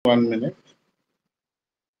1 minute.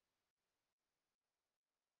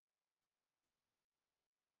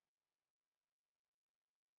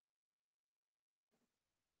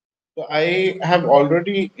 So I have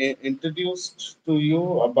already introduced to you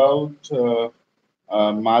about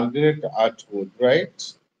Margaret Atwood,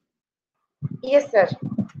 right? Yes, sir.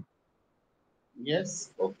 Yes.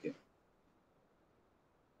 Okay.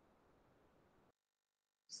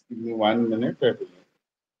 Just give me 1 minute. I will.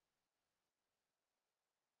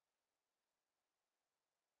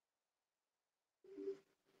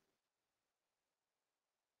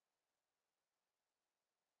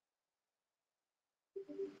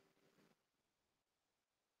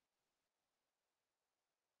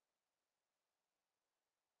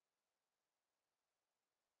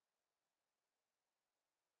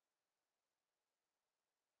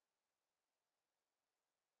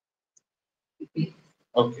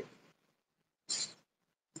 Okay.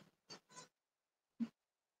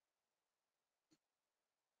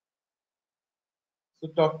 So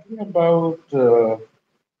talking about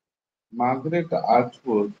Margaret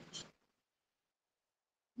Atwood.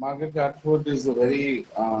 Margaret Atwood is a very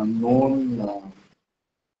known,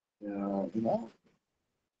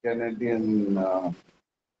 Canadian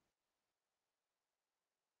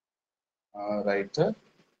writer,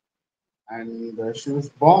 and she was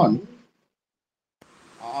born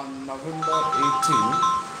on November 18.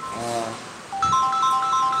 Uh,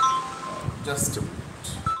 just a minute.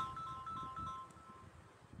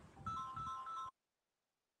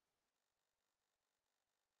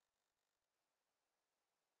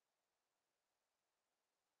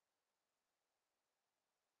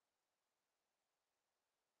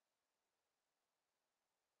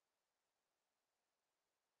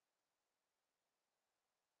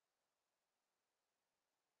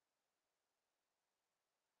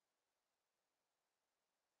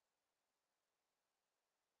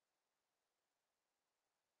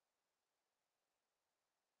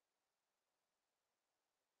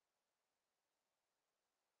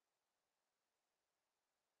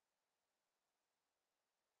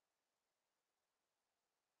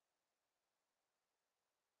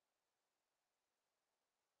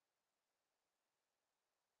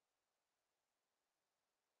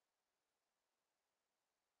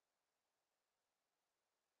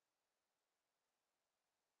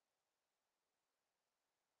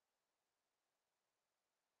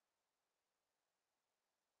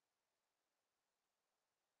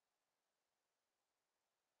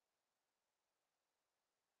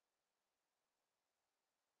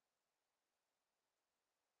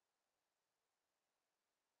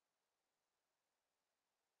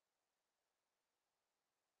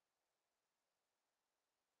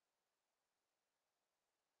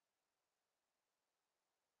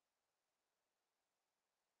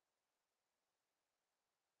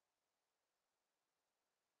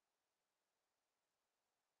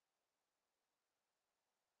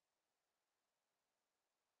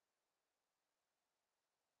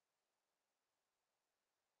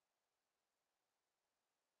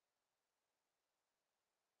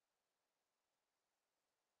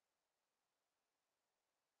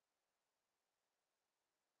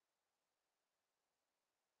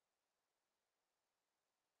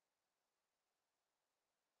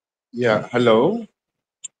 Yeah. Hello.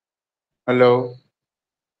 Hello.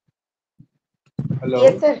 Yes,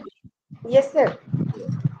 Hello. sir. Yes, sir.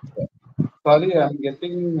 Yeah. Sorry, I'm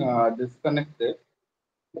getting disconnected.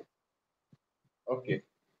 Okay.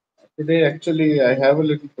 Today, actually, I have a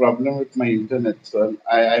little problem with my internet, so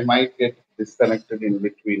I might get disconnected in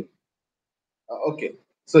between. Okay.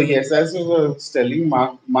 So, yes, as I was telling,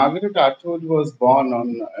 Margaret Atwood was born on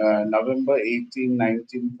November 18,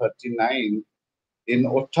 1939, in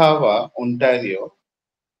Ottawa, Ontario,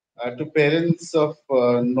 to parents of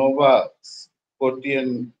Nova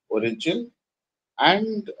Scotian origin.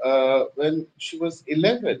 And when she was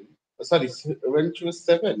 11, when she was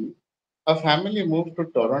 7, her family moved to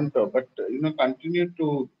Toronto, but continued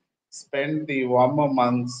to spend the warmer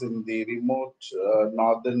months in the remote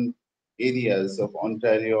northern areas of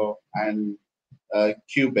Ontario and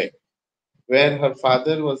Quebec, where her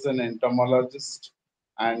father was an entomologist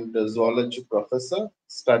and a zoology professor,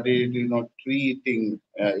 studied tree eating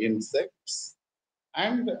insects.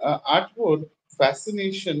 And Atwood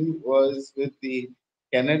fascination was with the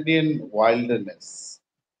Canadian wilderness,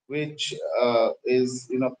 which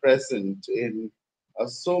is present in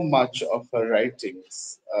so much of her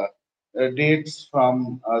writings. Dates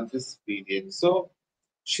from this period. So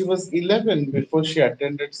she was 11 before she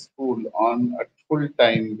attended school on a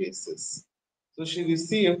full-time basis. So she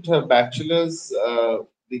received her bachelor's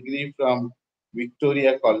degree from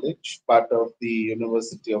Victoria College, part of the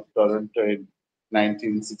University of Toronto in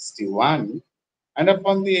 1961. And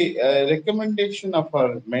upon the recommendation of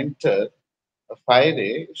her mentor,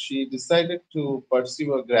 Fire, she decided to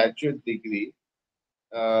pursue a graduate degree,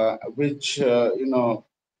 which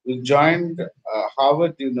joined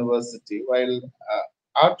Harvard University while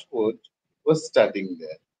Artwood was studying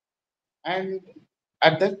there. And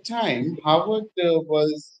at that time, Harvard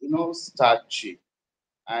was, starchy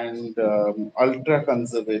and ultra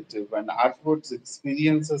conservative, and Atwood's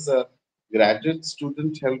experience as a graduate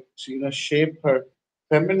student helped, shape her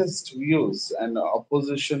feminist views and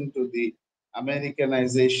opposition to the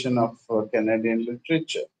Americanization of Canadian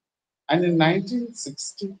literature. And in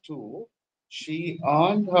 1962, she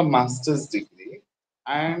earned her master's degree.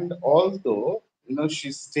 And although,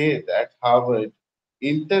 she stayed at Harvard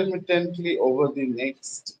intermittently over the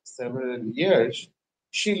next several years,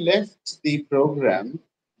 she left the program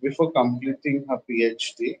before completing her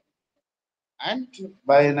PhD. And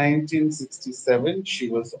by 1967, she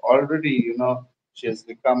was already, she has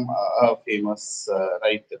become a famous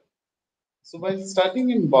writer. So while studying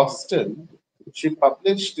in Boston, she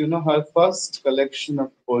published, her first collection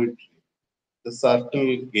of poetry, The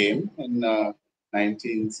Circle Game, in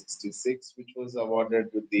 1966, which was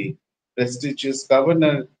awarded with the prestigious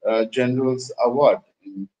Governor General's Award.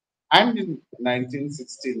 And in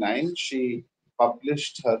 1969, she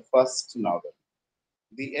published her first novel,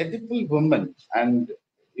 The Edible Woman, and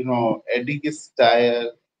Eddie's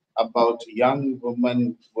Dyer, about young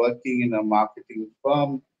woman working in a marketing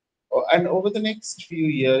firm. And over the next few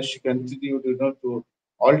years, she continued, to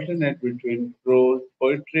alternate between prose,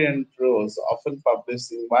 poetry and prose, often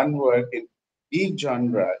publishing one work in each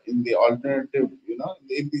genre in the alternative,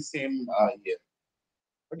 in the same year.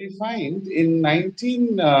 But you find in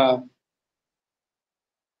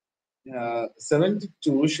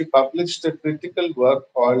 1972, she published a critical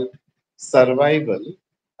work called Survival,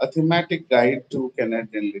 a thematic guide to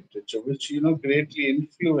Canadian literature, which greatly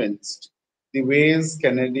influenced the ways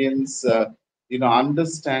Canadians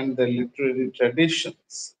understand their literary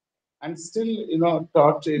traditions, and still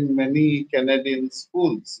taught in many Canadian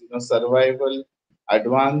schools. Survival,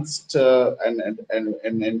 advanced and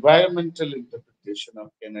environmental interpretation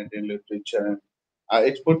of Canadian literature.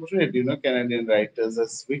 It portrayed, Canadian writers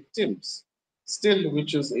as victims, still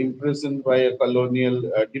which is imprisoned by a colonial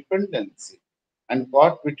dependency and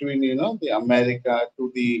caught between, the America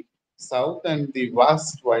to the south and the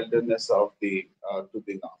vast wilderness of the to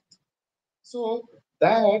the north. So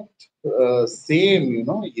that same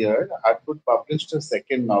year, Atwood published a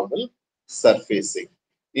second novel, Surfacing,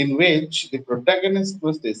 in which the protagonist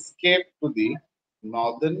was escaped to the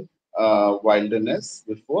northern wilderness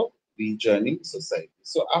before rejoining society.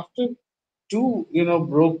 So after two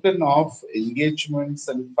broken off engagements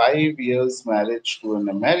and 5 years marriage to an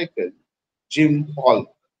American, Jim Polk,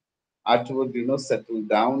 Atwood settled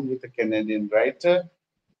down with a Canadian writer,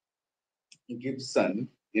 Gibson,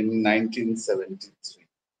 in 1973.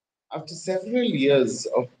 After several years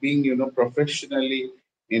of being, professionally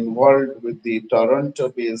involved with the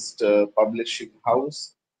Toronto-based publishing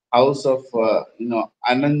house of,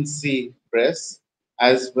 Anansi Press,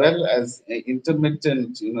 as well as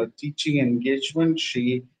intermittent, teaching engagement,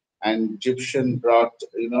 she and Egyptian brought,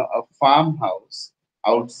 a farmhouse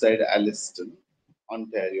outside Alliston,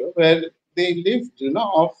 Ontario, where they lived,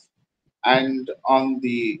 off and on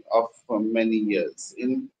the of for many years.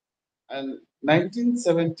 In and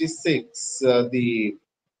 1976, the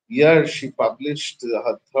year she published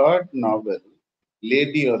her third novel,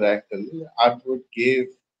 Lady Oracle, Atwood gave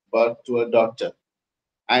birth to a daughter,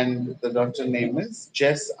 and the daughter name is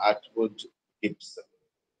Jess Atwood Gibson.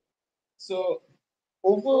 So,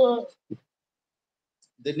 over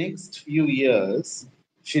the next few years,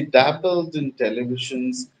 she dabbled in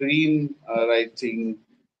television, screen writing,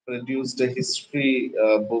 produced a history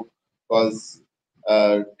book called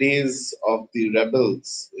Days of the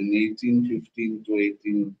Rebels in 1815 to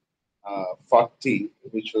 1840,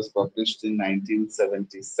 which was published in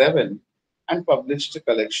 1977, and published a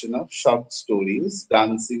collection of short stories,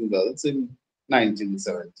 Dancing Girls, in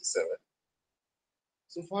 1977.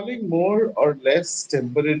 So, following more or less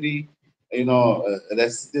temporary,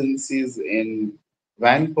 residencies in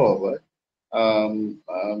Vancouver,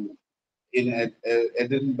 in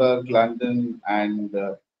Edinburgh, London, and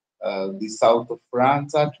the south of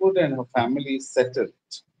France, Atwood and her family settled,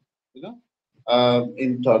 you know,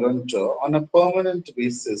 in Toronto on a permanent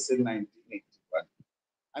basis in 1981.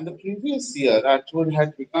 And the previous year, Atwood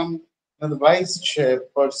had become, the vice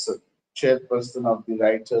chairperson of the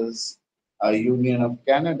Writers Union of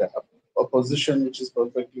Canada, a position which is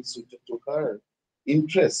perfectly suited to her.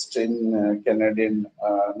 interest in Canadian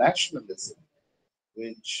nationalism,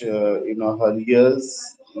 which her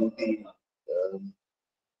years in the um,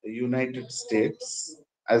 United States,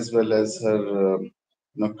 as well as her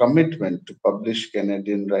commitment to publish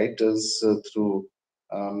Canadian writers through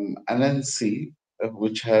Anansi,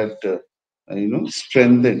 which had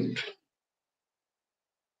strengthened.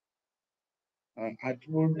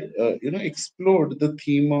 Atwood, explored the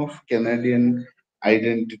theme of Canadian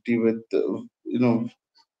identity with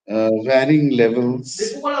varying levels,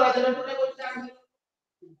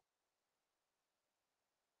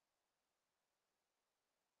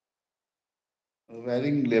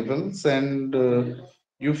 and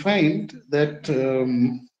you find that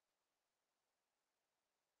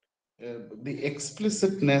the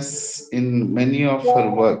explicitness in many of her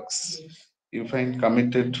works you find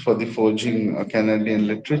committed for the forging Canadian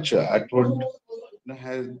literature. Atwood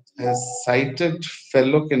has cited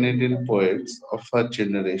fellow Canadian poets of her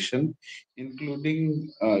generation,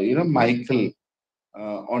 including Michael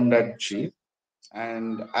Ondaatje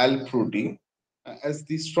and Al Prudy, as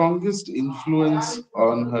the strongest influence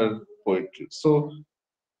on her poetry. So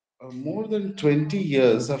more than 20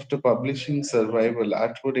 years after publishing Survival,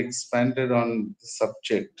 Atwood expanded on the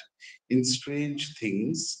subject in Strange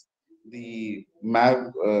Things, the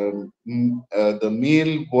male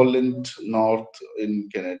violent North in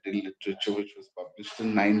Canadian literature, which was published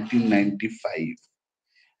in 1995.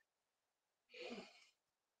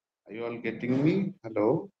 Are you all getting me?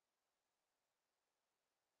 Hello?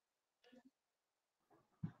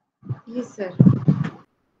 Yes, sir.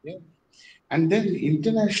 Yeah. And then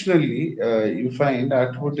internationally, you find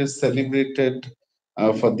Atwood is celebrated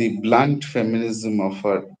for the blunt feminism of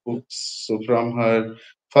her books. So from her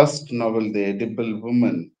first novel, The Edible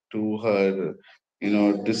Woman, to her,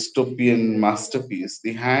 dystopian masterpiece,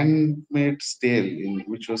 The Handmaid's Tale,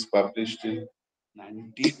 which was published in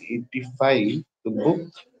 1985, the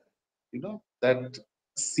book, that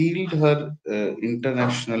sealed her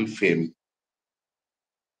international fame.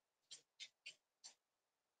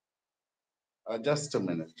 Just a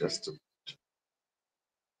minute, just a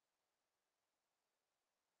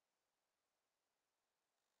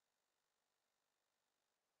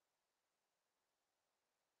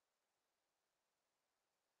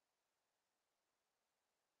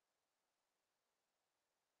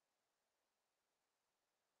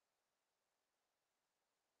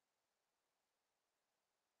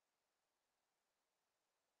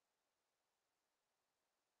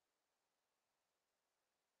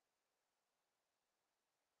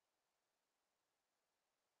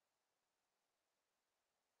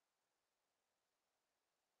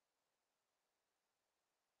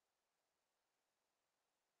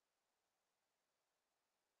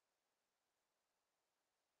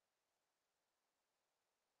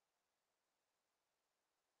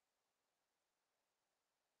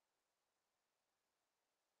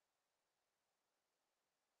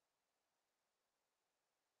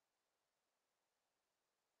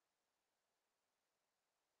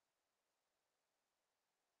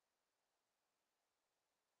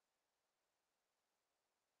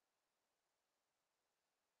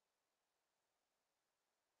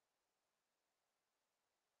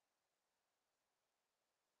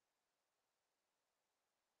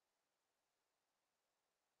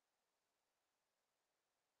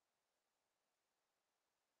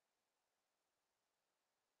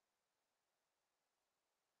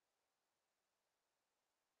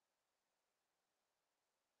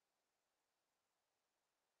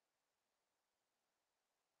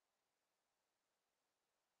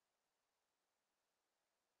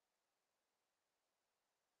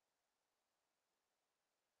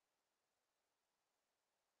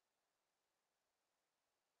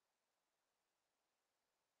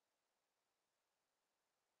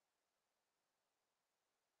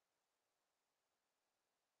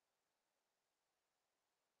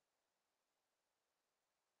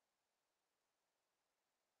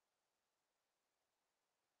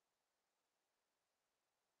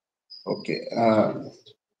Okay.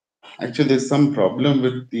 Actually, there's some problem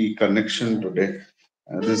with the connection today.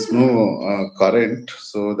 There's no current,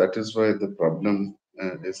 so that is why the problem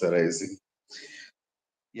is arising.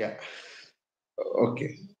 Yeah.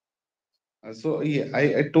 Okay. So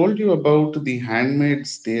I told you about the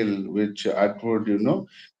Handmaid's Tale, which Atwood,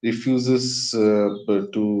 refuses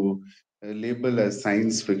to label as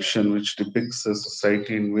science fiction, which depicts a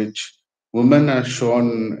society in which women are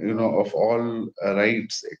shown, of all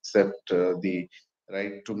rights except the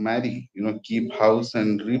right to marry, keep house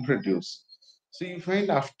and reproduce. So you find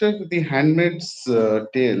after the Handmaid's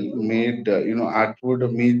Tale made, Atwood a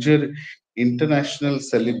major international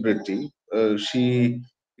celebrity, she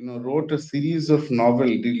wrote a series of novel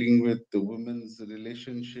dealing with the women's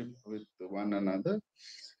relationship with one another,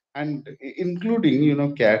 and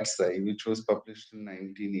including Cat's Eye, which was published in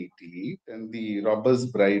 1988, and The Robber's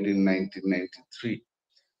Bride in 1993.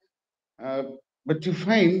 uh, but you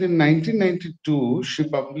find in 1992 she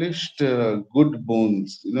published Good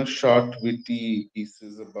Bones, short, witty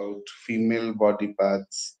pieces about female body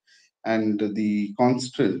parts and the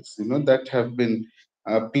constraints, that have been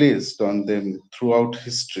placed on them throughout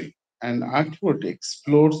history. And Atwood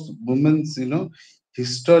explores women's,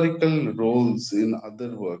 historical roles in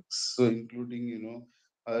other works, so including,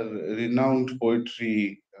 her renowned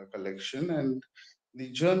poetry collection and the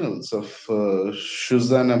journals of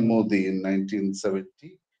Shuzana Modi in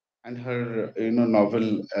 1970 and her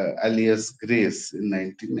novel Alias Grace in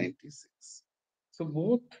 1996. So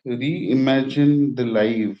both reimagine the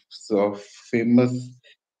lives of famous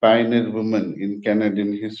pioneer women in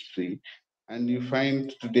Canadian history, and you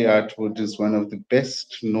find today Atwood is one of the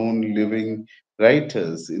best known living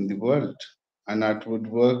writers in the world. And Atwood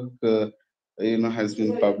work has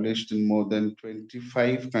been published in more than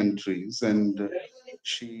 25 countries, and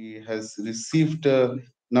she has received a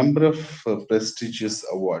number of prestigious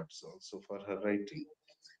awards also for her writing,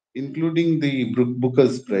 including the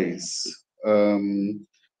Booker's Prize,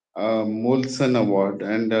 Molson Award,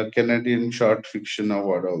 and a Canadian Short Fiction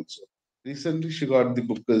Award also. Recently, she got the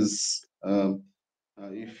Booker's.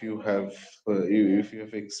 If you have if you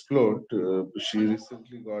have explored, she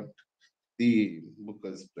recently got the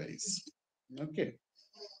Booker's Prize. Okay,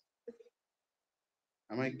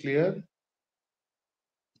 am I clear?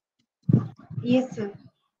 Yes, sir.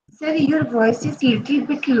 Sir, your voice is little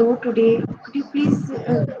bit low today. Could you please?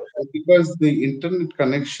 Because the internet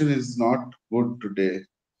connection is not good today.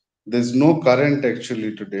 There's no current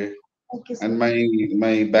actually today, Okay, and sir.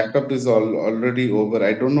 my backup is already over.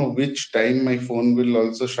 I don't know which time my phone will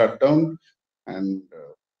also shut down. And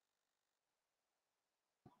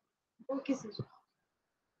Okay, sir.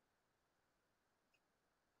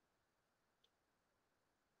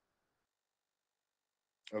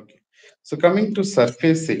 okay, so coming to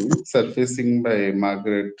surfacing by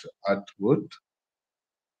Margaret Atwood.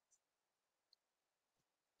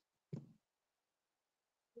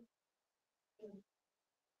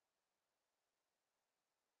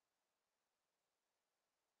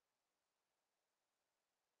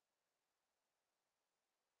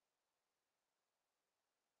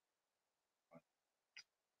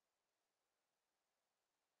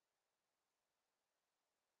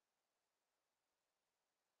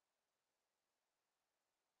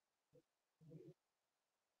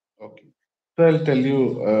 Okay, so I'll tell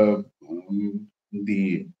you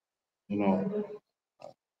the you know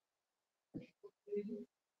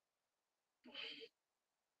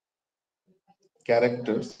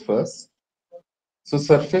characters first. So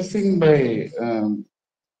surfacing by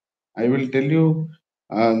I will tell you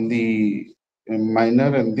the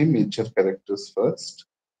minor and the major characters first.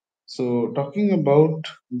 So, talking about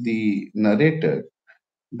the narrator,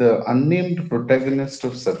 the unnamed protagonist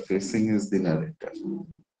of Surfacing is the narrator.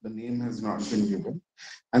 The name has not been given,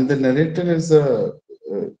 and the narrator is a,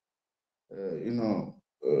 uh, uh, you know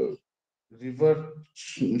uh,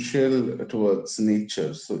 reverential towards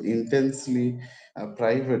nature, so intensely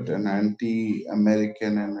private and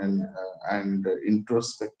anti-American and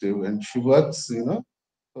introspective, and she works,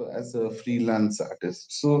 as a freelance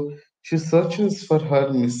artist. So she searches for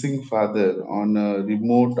her missing father on a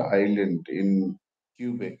remote island in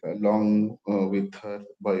Quebec along with her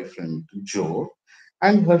boyfriend Joe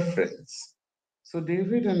and her friends. So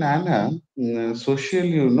David and Anna,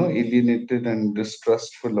 socially, alienated and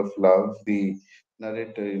distrustful of love, the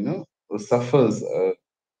narrator, suffers a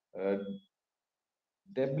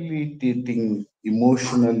debilitating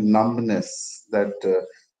emotional numbness that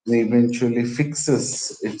eventually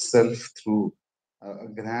fixes itself through a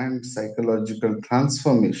grand psychological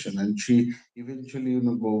transformation, and she eventually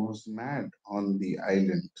goes mad on the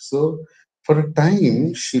island. So for a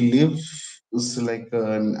time she lives like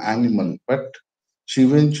an animal, but she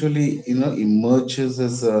eventually emerges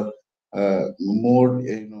as a more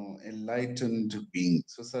enlightened being.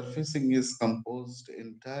 So surfacing is composed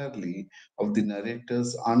entirely of the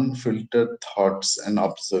narrator's unfiltered thoughts and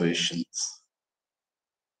observations.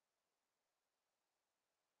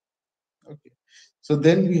 Okay. So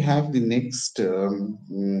then we have the next,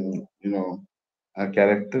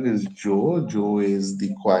 character is Joe. Joe is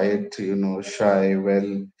the quiet, shy,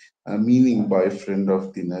 meaning boyfriend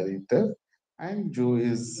of the narrator. And Joe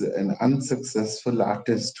is an unsuccessful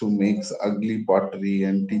artist who makes ugly pottery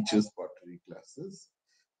and teaches pottery classes.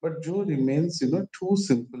 But Joe remains, too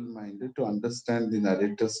simple-minded to understand the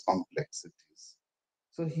narrator's complexities.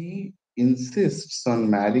 So he insists on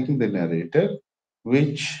marrying the narrator,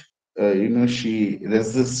 which she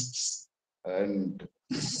resists. And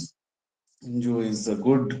Joe is a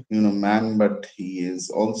good man, but he is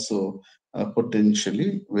also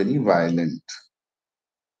potentially very violent.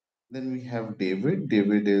 Then we have David.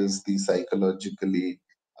 David is the psychologically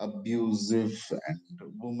abusive and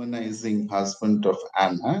womanizing husband of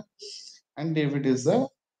Anna, and David is a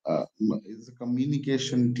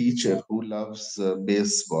communication teacher who loves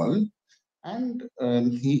baseball, and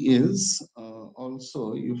he is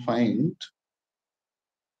also, you find,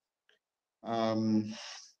 um,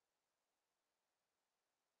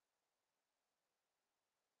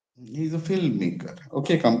 he's a filmmaker,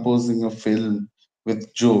 okay, composing a film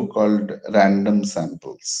with Joe called Random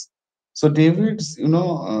Samples. So David's,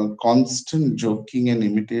 constant joking and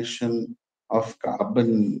imitation of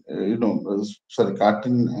cartoon,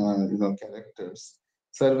 characters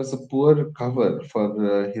serve as a poor cover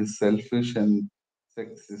for his selfish and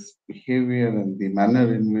sexist behavior, and the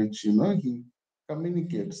manner in which, he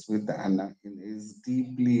communicates with Anna is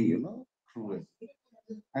deeply, cruel.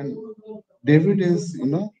 And David is,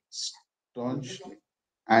 staunchly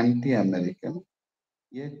anti-American,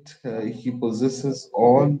 yet he possesses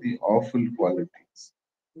all the awful qualities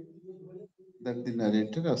that the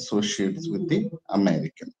narrator associates with the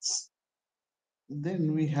Americans.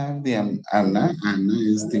 Then we have the Anna. Anna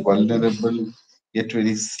is the vulnerable yet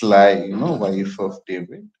very sly, wife of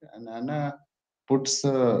David. And Anna puts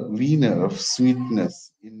a veneer of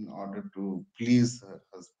sweetness in order to please her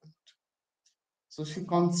husband. So she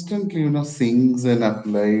constantly, sings and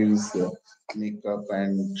applies makeup,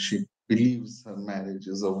 and she believes her marriage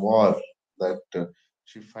is a war that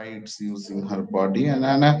she fights using her body. And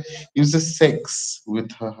Anna uses sex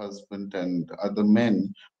with her husband and other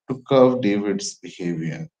men to curb David's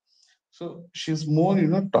behavior. So she's more,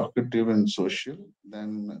 talkative and social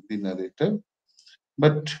than the narrator.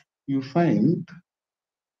 But you find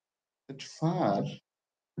that far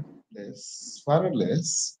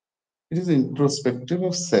less, it is introspective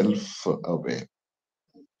or self-aware.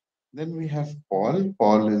 Then we have Paul.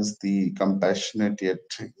 Paul is the compassionate yet,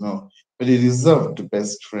 very reserved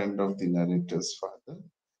best friend of the narrator's father.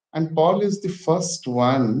 And Paul is the first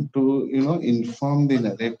one to, inform the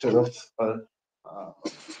narrator of her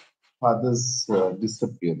father's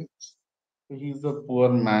disappearance. So he's a poor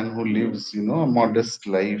man who lives, a modest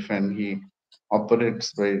life, and he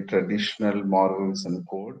operates by traditional morals and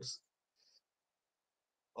codes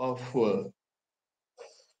of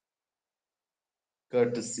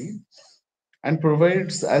courtesy, and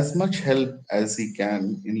provides as much help as he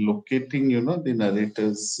can in locating, the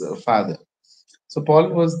narrator's father. So Paul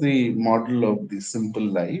was the model of the simple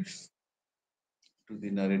life to the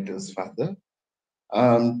narrator's father.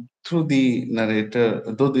 Through the narrator,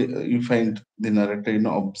 though you find the narrator,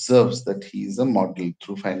 observes that he is a model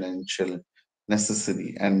through financial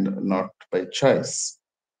necessity and not by choice.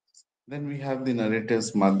 Then we have the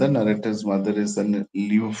narrator's mother. Narrator's mother is an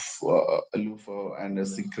aloof and a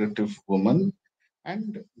secretive woman,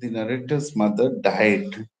 and the narrator's mother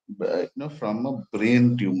died, from a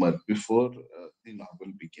brain tumor before the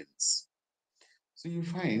novel begins. So you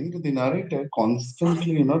find the narrator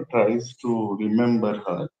constantly, tries to remember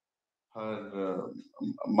her. Her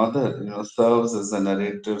mother, serves as a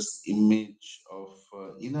narrator's image of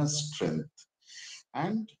inner strength,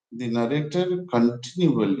 and the narrator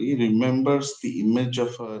continually remembers the image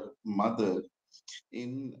of her mother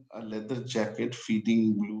in a leather jacket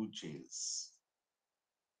feeding blue jays.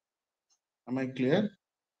 Am I clear?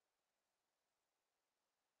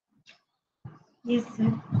 Yes,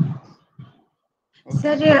 sir.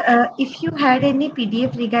 Sir, Okay. if you had any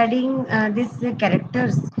PDF regarding these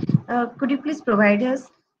characters, could you please provide us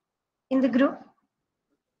in the group?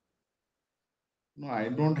 No, I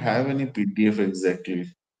don't have any PDF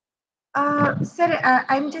exactly. Sir,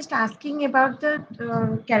 I'm just asking about the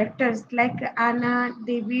characters like Anna,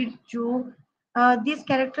 David, Joe. These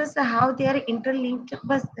characters, how they are interlinked,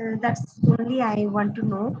 but that's only I want to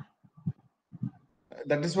know.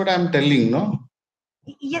 That is what I'm telling, no?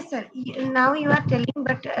 Yes, sir. Now you are telling,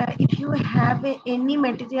 but if you have any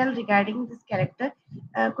material regarding this character,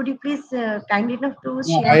 could you please kind enough to No,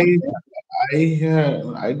 share with us?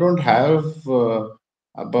 I don't have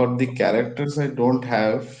about the characters. I don't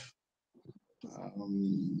have.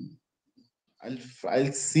 Um,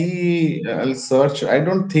 I'll see. I'll search. I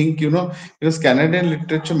don't think, because Canadian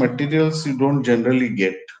literature materials you don't generally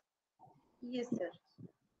get. Yes, sir.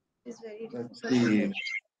 It's very That's difficult. the.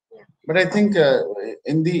 Yeah. But I think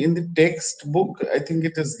in the textbook, I think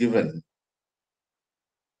it is given.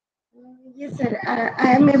 Yes, sir.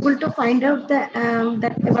 I am able to find out that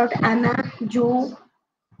about Anna, Joe,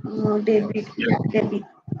 David. Yeah, David,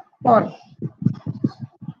 Paul.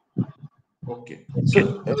 Okay.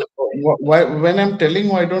 So why, when I'm telling,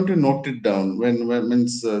 why don't you note it down? When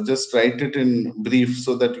means just write it in brief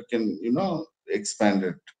so that you can, expand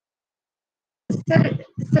it. Sir,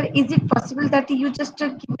 sir, is it possible that you just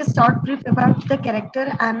give a short brief about the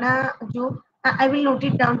character Anna, Joe? I will note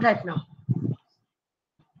it down right now.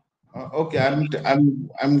 Okay,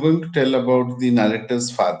 I'm going to tell about the narrator's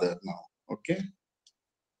father now. Okay.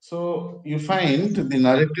 So you find the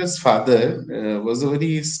narrator's father was a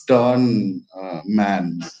very stern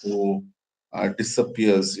man who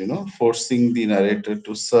disappears, forcing the narrator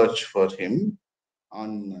to search for him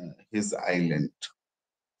on his island.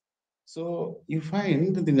 So you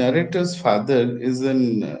find the narrator's father is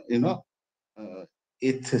an,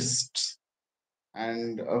 atheist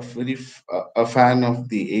and a fan of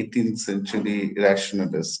the 18th century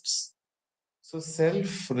rationalists. So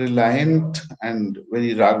self-reliant and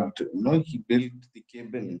very rugged, he built the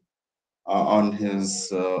cabin on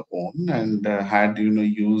his own and had,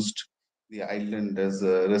 used the island as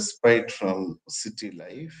a respite from city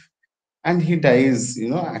life. And he dies,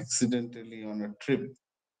 accidentally on a trip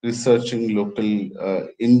researching local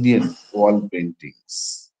Indian wall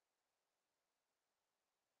paintings.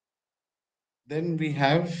 Then we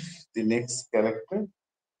have the next character.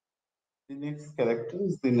 The next character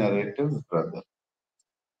is the narrator's brother.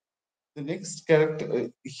 The next character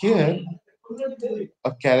here,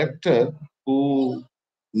 a character who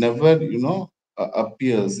never,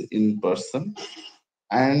 appears in person,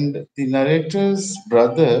 and the narrator's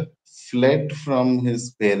brother fled from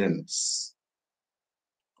his parents.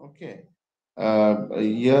 Okay,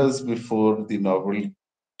 years before the novel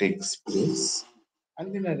takes place,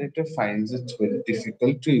 and the narrator finds it very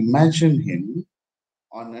difficult to imagine him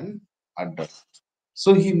on an adult.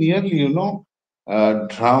 So he nearly,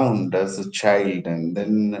 drowned as a child, and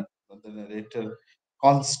then the narrator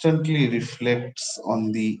constantly reflects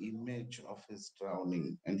on the image of his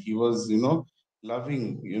drowning, and he was,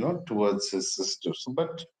 loving, towards his sister. So,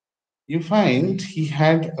 but you find he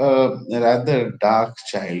had a rather dark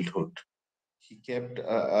childhood. He kept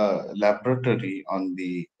a laboratory on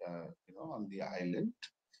the, on the island,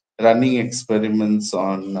 running experiments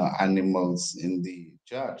on animals in the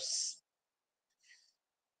jars.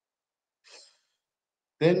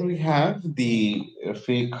 Then we have the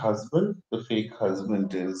fake husband. The fake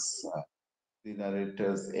husband is the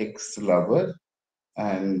narrator's ex-lover,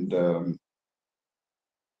 and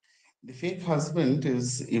the fake husband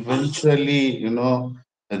is eventually,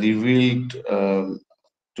 revealed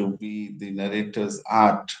to be the narrator's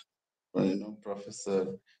art,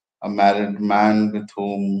 professor, a married man with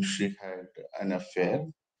whom she had an affair,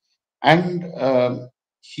 and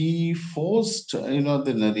he forced,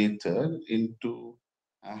 the narrator into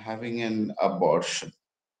having an abortion.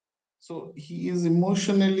 So he is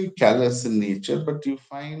emotionally callous in nature, but you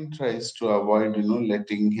find tries to avoid,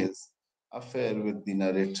 letting his affair with the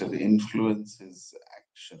narrator influence his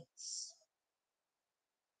actions.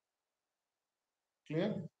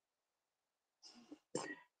 Clear?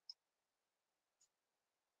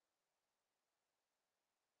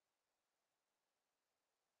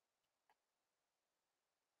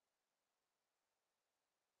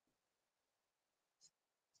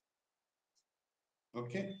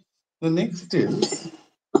 Okay. The next is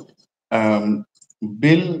um,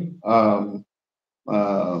 Bill um,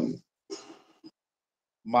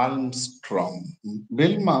 Malmstrom.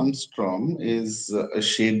 Bill Malmstrom is a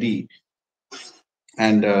shady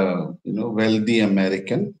and wealthy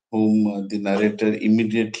American whom the narrator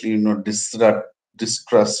immediately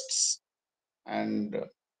distrusts. And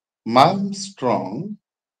Malmstrom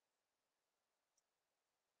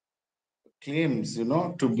claims,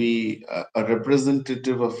 to be a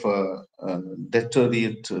representative of a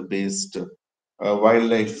deteriorate-based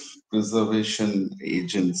wildlife preservation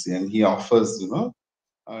agency, and he offers, to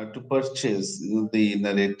purchase, the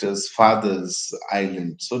narrator's father's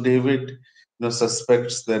island. So David,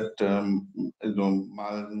 suspects that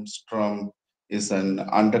Malmstrom is an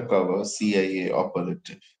undercover CIA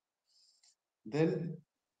operative. Then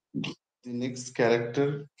the next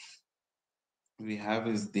character we have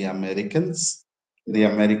is the Americans. The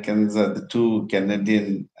Americans are the two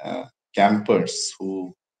Canadian campers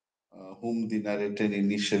whom the narrator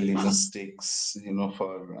initially mistakes,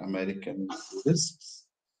 for American tourists,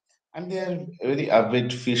 and they are very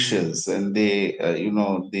avid fishers, and they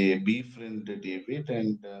befriend David,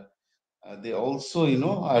 and they also,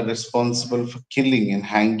 are responsible for killing and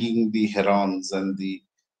hanging the herons and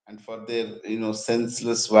for their,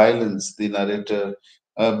 senseless violence. The narrator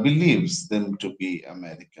believes them to be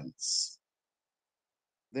Americans.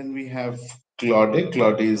 Then we have Claude.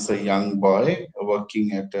 Claude is a young boy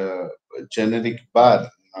working at a generic bar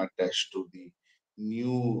attached to the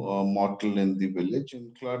new motel in the village.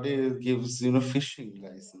 And Claude gives, fishing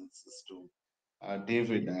licenses to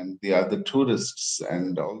David and the other tourists,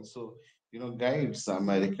 and also, guides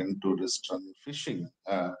American tourists on fishing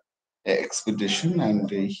expedition. And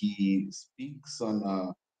he speaks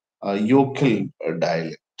on a yokel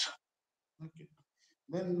dialect. Okay.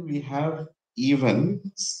 Then we have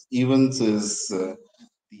Evans. Evans is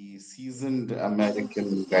the seasoned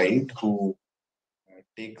American guide who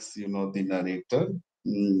takes, the narrator,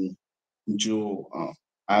 mm, Joe,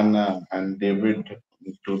 Anna, and David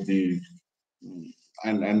to the mm,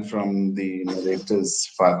 and from the narrator's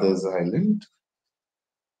father's island.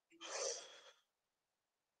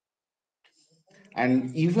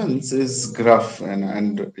 And Evans is gruff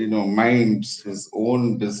and minds his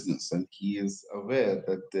own business, and he is aware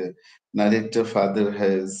that the narrator father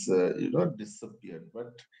has disappeared,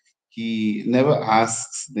 but he never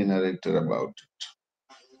asks the narrator about it.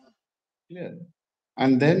 Yeah.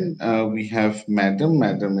 And then we have Madame.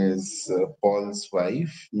 Madame is Paul's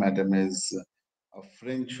wife. Madame is a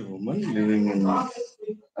French woman living in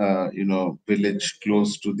village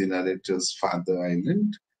close to the narrator's father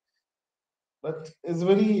island, but is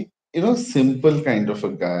very simple kind of a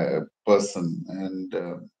guy person, and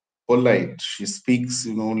polite. She speaks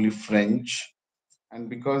only French, and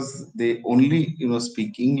because they only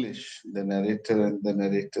speak English, the narrator and the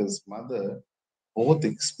narrator's mother both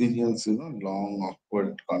experience long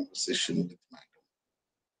awkward conversation with Madam.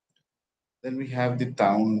 Then we have the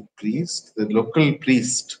town priest, the local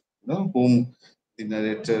priest, whom the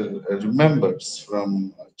narrator remembers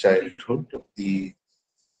from childhood. The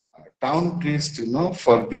town priest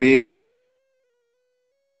forbade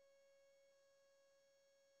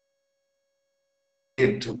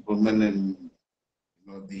women in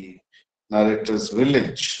the narrator's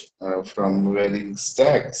village from wearing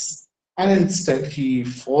stacks, and instead he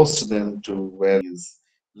forced them to wear is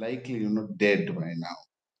likely dead by now.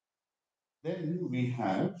 Then we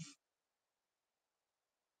have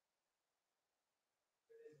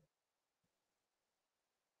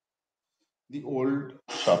the old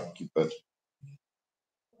shopkeeper.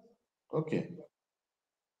 Okay,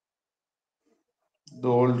 the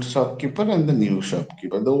old shopkeeper and the new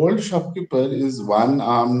shopkeeper. The old shopkeeper is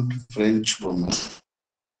one-armed French woman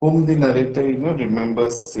whom the narrator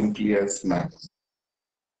remembers simply as Madame.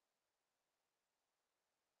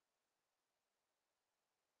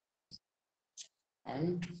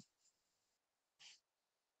 And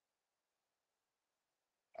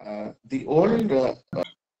the old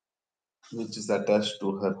which is attached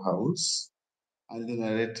to her house. And the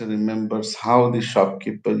narrator remembers how the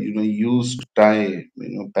shopkeeper, used to tie,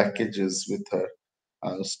 packages with her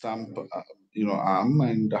stump, arm,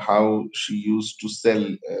 and how she used to sell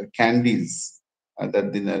candies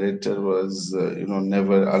that the narrator was,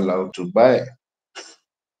 never allowed to buy.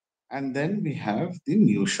 And then we have the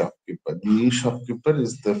new shopkeeper. The new shopkeeper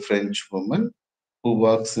is the French woman who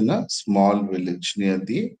works in a small village near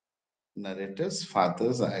the narrator's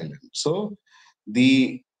father's island. So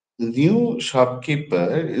the new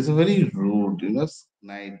shopkeeper is a very rude,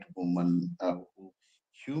 snide woman who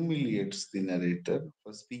humiliates the narrator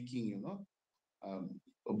for speaking,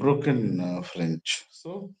 broken French.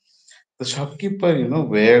 So the shopkeeper,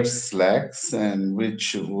 wears slacks, and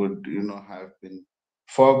which would, have been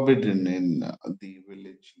forbidden in the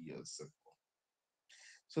village years ago.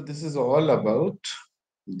 So this is all about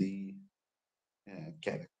the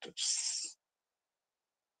characters.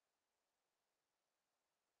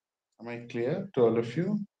 Am I clear to all of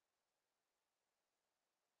you?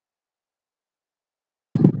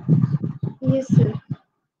 Yes, sir.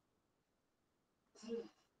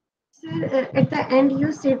 Sir, at the end,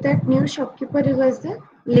 you said that new shopkeeper was the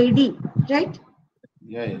lady, right?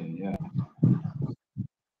 Yeah, yeah, yeah.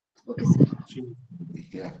 Okay, sir.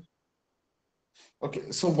 Yeah.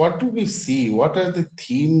 Okay. So what do we see? What are the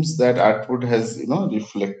themes that Atwood has,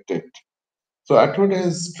 reflected? So Atwood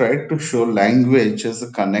has tried to show language as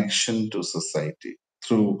a connection to society.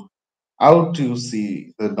 Throughout, you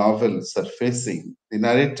see the novel surfacing the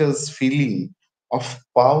narrator's feeling of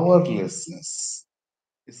powerlessness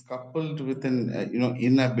is coupled with an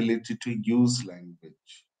inability to use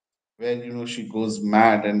language, where she goes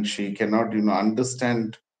mad and she cannot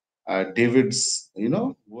understand David's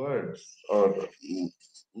words, or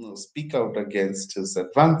speak out against his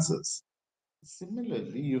advances.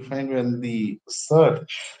 Similarly, you find when the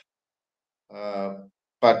search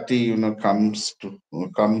party comes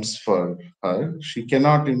for her, she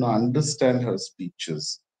cannot understand her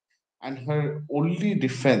speeches, and her only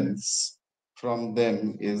defense from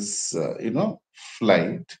them is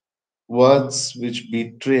flight, words which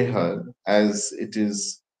betray her, as it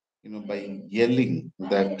is by yelling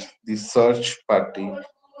that the search party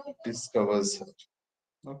discovers her.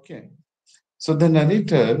 Okay, so the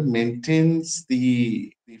narrator maintains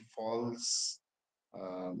the false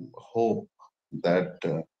hope that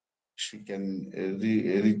she can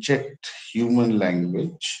reject human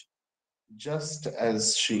language just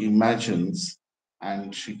as she imagines,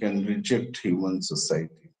 and she can reject human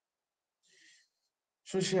society.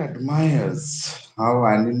 So she admires how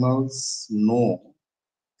animals know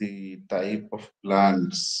the type of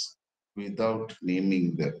plants without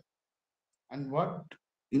naming them. And what,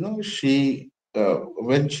 when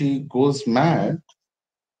she goes mad,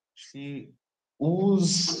 she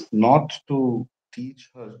woos not to teach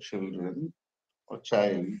her children or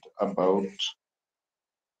child about,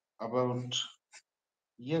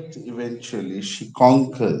 yet eventually she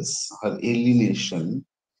conquers her alienation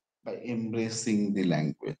by embracing the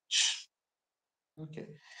language. Okay.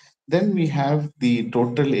 Then we have the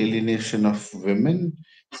total alienation of women.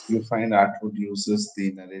 You find Atwood uses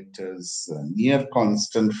the narrator's near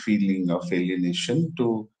constant feeling of alienation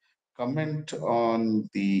to comment on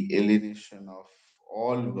the alienation of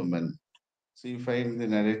all women. So you find the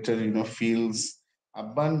narrator, feels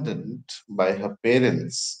abandoned by her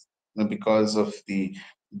parents, because of the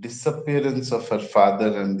disappearance of her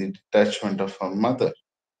father and the detachment of her mother.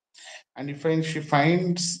 And you find she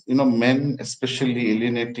finds men especially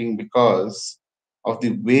alienating because of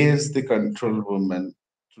the ways they control women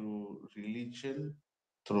through religion,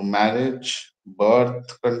 through marriage,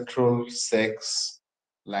 birth control, sex,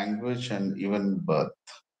 language, and even birth.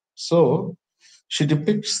 So she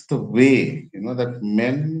depicts the way that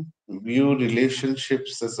men view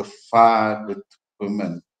relationships as a far with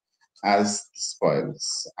women as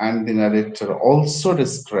spoils. And the narrator also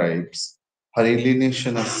describes her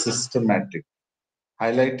alienation as systematic,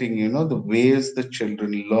 highlighting, the ways the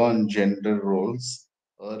children learn gender roles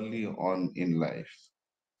early on in life.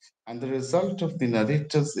 And the result of the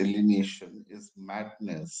narrator's alienation is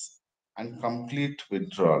madness and complete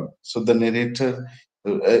withdrawal. So the narrator,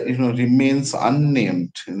 remains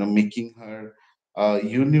unnamed, making her a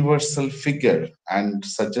universal figure and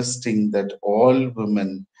suggesting that all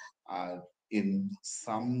women are in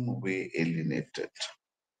some way alienated.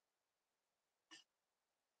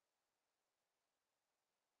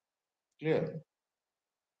 Clear?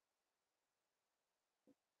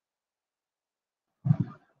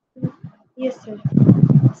 Yes, sir.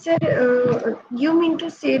 Sir, you mean to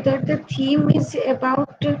say that the theme is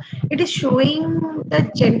about it is showing the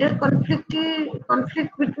gender conflict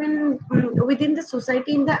between within the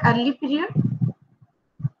society in the early period?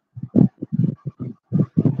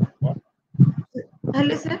 What?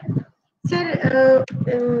 Hello, sir. Sir,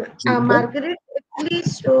 Gender? Margaret actually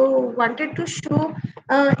wanted to show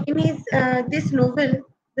in his this novel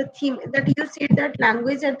the theme that you said that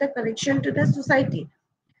language and the connection to the society.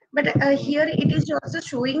 But here it is also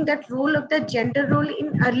showing that role of the gender role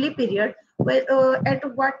in early period, where at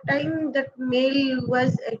what time that male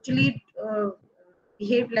was actually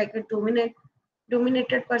behaved like a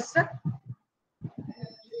dominated person.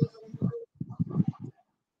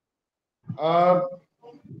 Uh,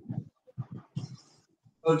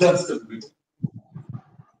 just a bit.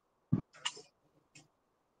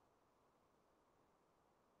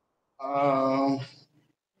 Um,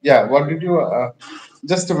 yeah, what did you?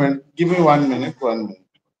 Just a minute. Give me 1 minute. 1 minute.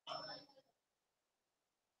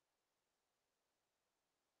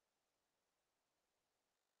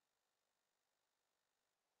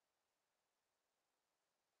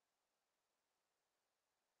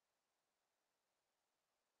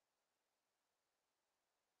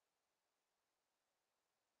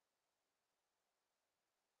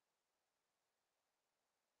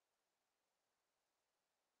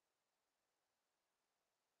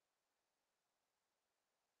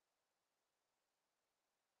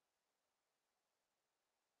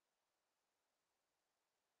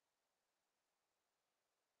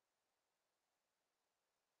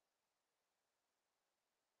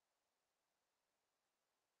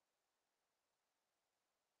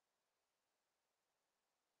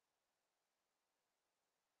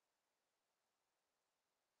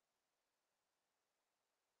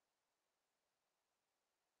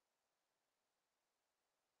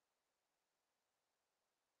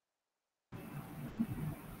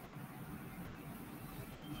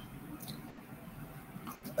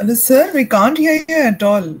 Sir, we can't hear you at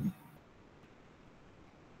all.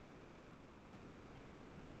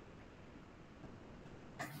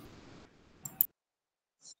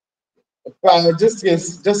 Just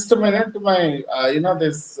yes, just a minute. My,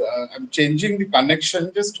 this. I'm changing the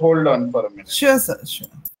connection. Just hold on for a minute. Sure, sir. Sure.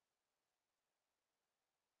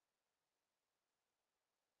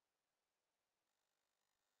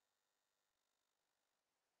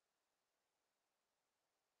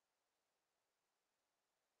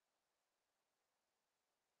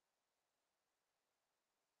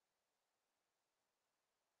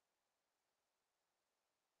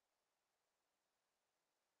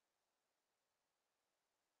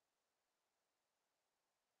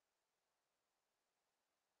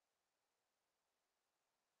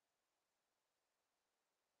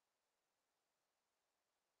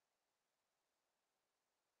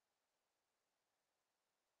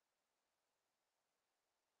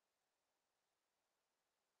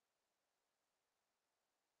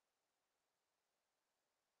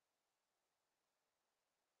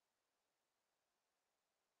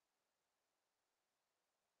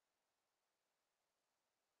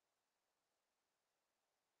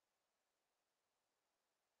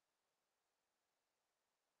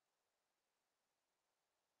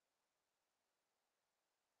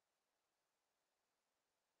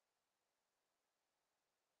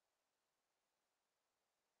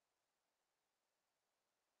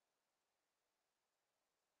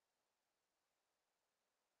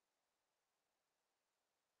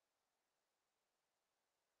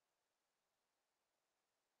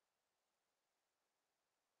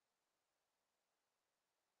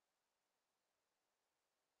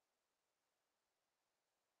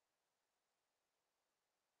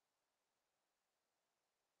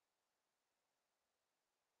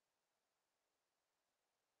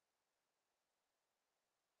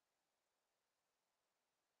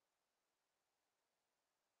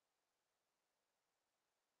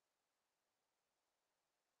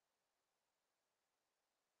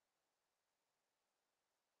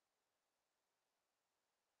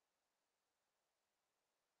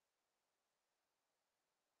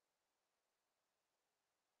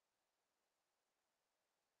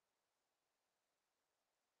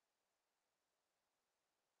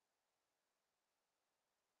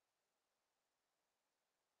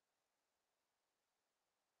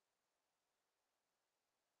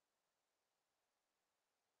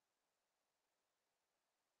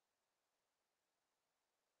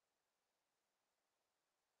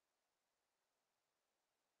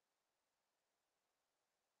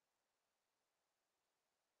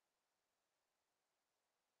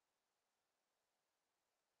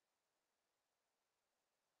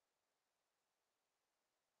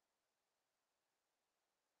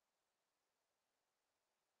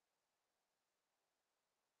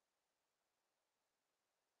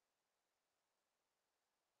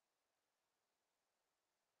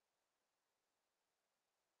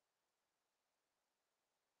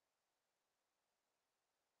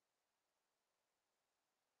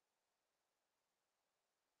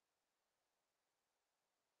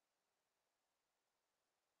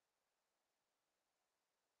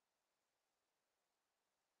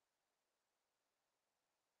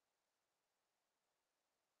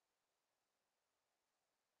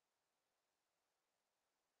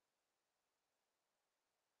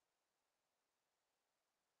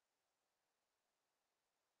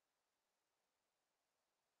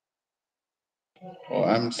 Oh,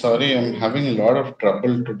 I'm sorry. I'm having a lot of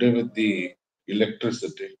trouble today with the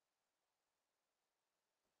electricity.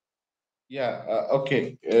 Yeah.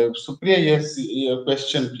 Okay. Supriya, yes. Your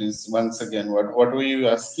question, please. Once again, what were you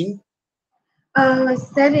asking?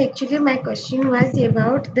 Sir, actually, my question was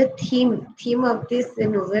about the theme of this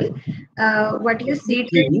novel. What you Two said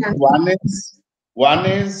themes. that One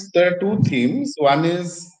is there are two themes. One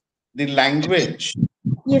is the language,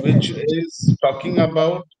 yes, sir. which is talking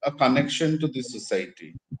about a connection to the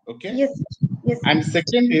society. Okay. Yes, sir. Yes, sir. And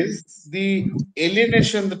second is the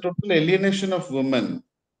alienation, the total alienation of women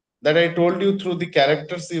that I told you through the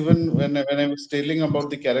characters. Even when I was telling about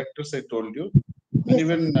the characters, I told you, and Yes, sir.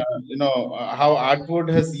 even how Atwood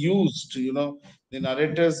has used the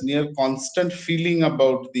narrator's near constant feeling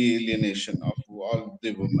about the alienation of all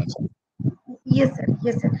the women. Yes, sir.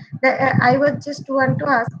 Yes, sir. I was just want to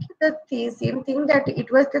ask you the same thing that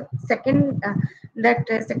it was the second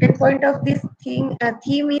second point of this theme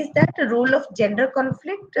is that role of gender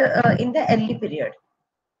conflict in the early period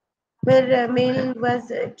where male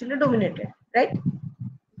was actually dominated, right?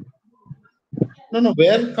 No, no.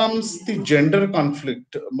 Where comes the gender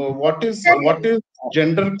conflict? What is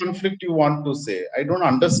gender conflict you want to say? I don't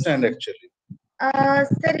understand actually.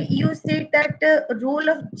 Sir, you said that role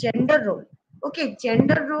of gender role. Okay,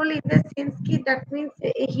 gender role in the sense ki that means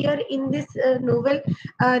here in this novel,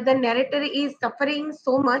 the narrator is suffering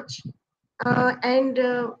so much. And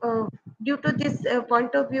due to this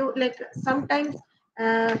point of view, like sometimes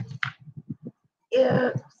uh,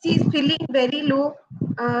 she's feeling very low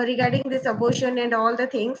regarding this abortion and all the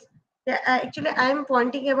things. Actually, I am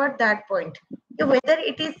pointing about that point. Whether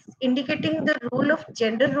it is indicating the role of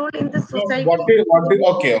gender role in the No, society,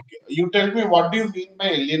 okay, okay. You tell me what do you mean by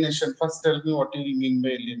alienation? First, tell me what do you mean by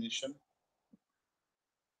alienation?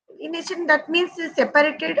 alienation, that means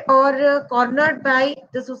separated or cornered by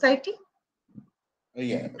the society.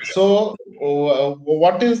 Yeah. So,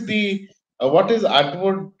 what is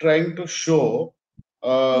Atwood trying to show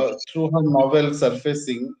through her novel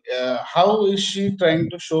surfacing? How is she trying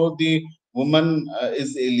to show the woman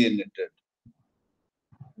is alienated?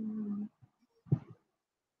 Mm.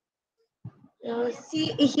 See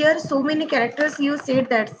here, so many characters you said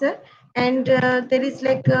that, sir, and there is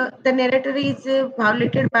like the narrator is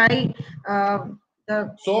violated by uh,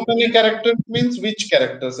 the So many characters means which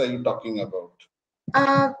characters are you talking about?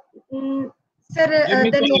 uh, mm, sir. Give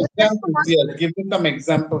me The some narrator examples. was, Yes, give me some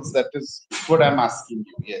examples. That is what I'm asking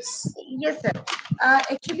you. Yes. yes, sir.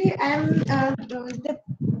 Actually, I am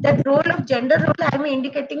that role of gender role. I am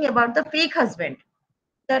indicating about the fake husband.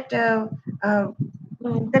 That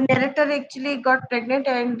the narrator actually got pregnant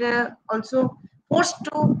and also forced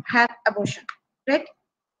to have abortion, right?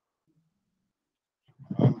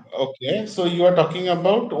 Okay, so you are talking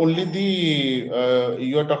about only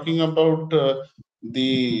you are talking about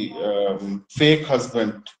the fake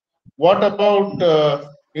husband. What about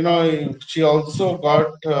she also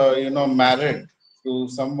got married to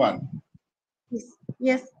someone, Yes.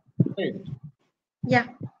 Yes. right? Yeah.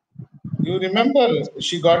 You remember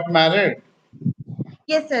she got married?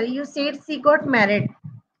 Yes, sir. You said she got married.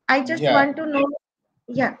 I just Yeah, want to know.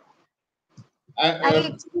 Yeah. I uh,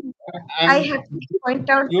 actually, I and have to point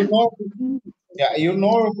out you the know, yeah, you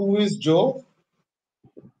know who is Joe?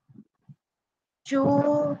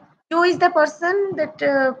 Joe. Joe is the person that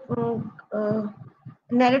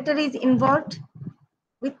narrator is involved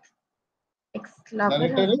with ex-lover.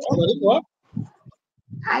 Narrator is sorry, what?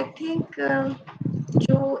 I think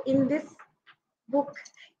Joe in this book.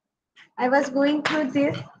 I was going through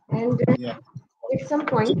this and Yeah. at some So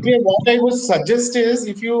point. Priya, what I would suggest is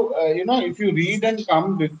if you if you read and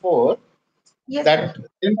come before Yes, sir. that,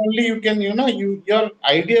 then only you can your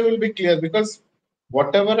idea will be clear, because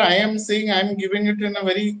whatever I am saying I am giving it in a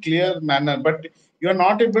very clear manner, but you are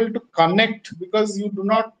not able to connect because you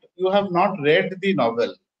have not read the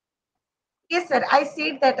novel. Yes, sir. I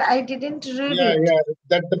said that I didn't read Yeah, it. yeah.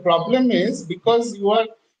 That the problem is because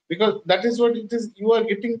that is what it is. You are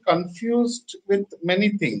getting confused with many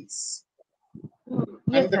things, and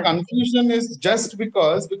Yes, the sir. confusion is just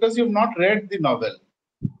because you've not read the novel.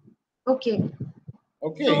 Okay.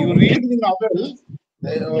 Okay, So, you read the novel.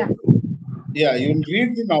 yeah. Yeah, you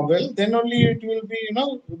read the novel, then only it will be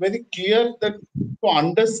very clear that to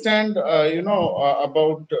understand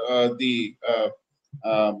about the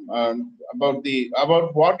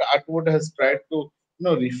about what Atwood has tried to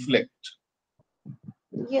reflect.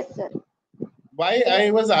 Yes, sir. Why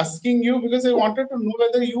I was asking you, because I wanted to know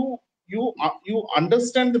whether you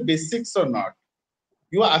understand the basics or not.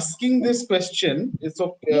 You are asking this question, it's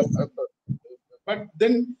okay, Yes. but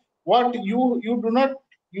then what you do not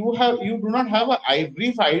have a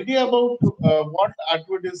brief idea about what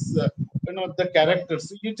Atwood is the characters.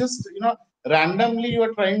 So you just randomly you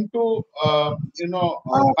are trying to Uh,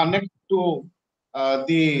 connect to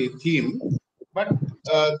the theme, but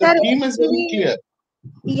the Sir, theme is very actually, clear.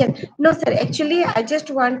 yes. No, sir. Actually, I just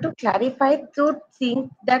want to clarify to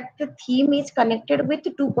think that the theme is connected with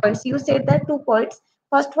 2 points. You said that 2 points,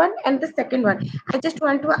 first one and the second one. I just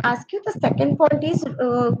want to ask you the second point is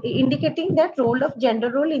indicating that role of gender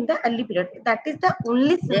role in the early period. That is the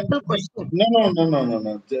only When simple we, question.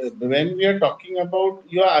 no. When we are talking about,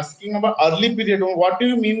 you are asking about early period. What do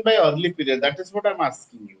you mean by early period? That is what I'm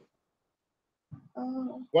asking you.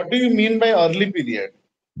 Uh, What do you mean by early period?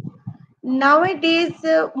 Nowadays,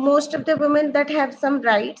 most of the women that have some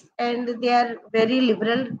rights and they are very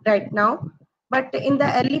liberal right now, but in the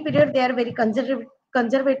early period they are very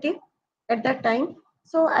conservative at that time.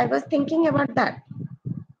 So I was thinking about that.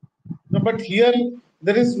 No, but here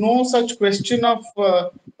there is no such question of.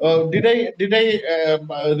 Did I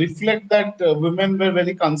reflect that women were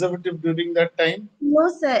very conservative during that time? No,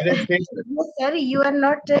 sir. Did I say so? No, sir, you are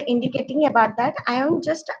not indicating about that. I am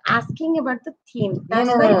just asking about the theme. No, That's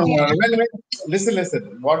no, why. no, no, no.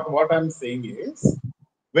 Listen. What I'm saying is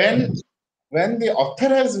when the author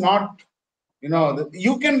has not,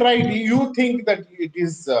 you can write. You think that it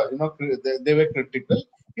is, they were critical.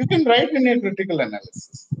 You can write in a critical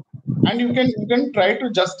analysis, and you can try to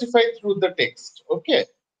justify through the text. Okay,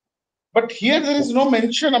 But here there is no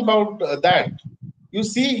mention about that. You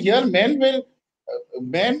see, here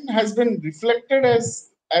men has been reflected as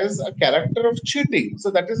a character of cheating.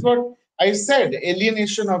 So that is what I said,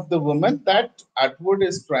 alienation of the woman that Atwood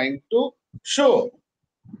is trying to show.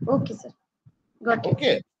 Okay, sir. Got it.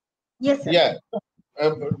 Okay, Yes, sir. yeah.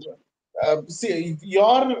 Uh, See,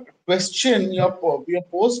 your question, your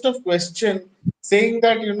post of question saying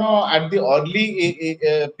that at the early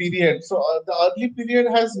period. So the early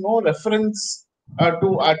period has no reference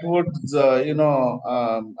to Atwood's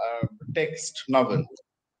text novel.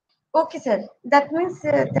 Okay, sir. That means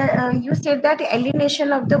you said that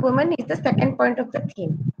alienation of the woman is the second point of the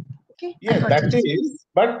theme. Okay, I Yeah, got that it. is.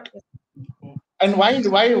 But and why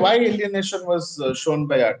alienation was shown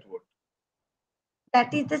by Atwood?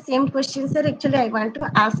 That is the same question, sir. Actually, I want to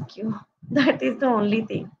ask you. That is the only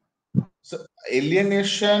thing. So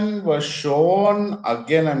alienation was shown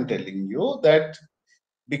again. I'm telling you that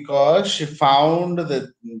because she found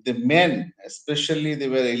that the men, especially, they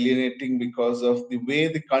were alienating because of the way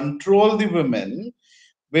they control the women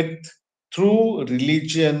with through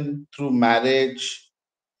religion, through marriage,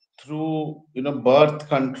 through birth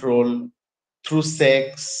control, through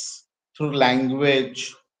sex, through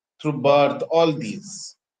language, through birth, all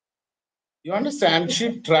these. You understand?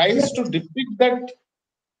 She tries to depict that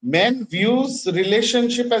men views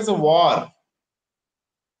relationship as a war.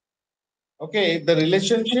 Okay, the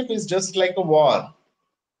relationship is just like a war.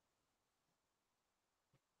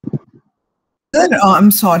 Sir,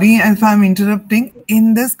 I'm sorry if I'm interrupting.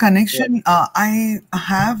 In this Yeah. connection, I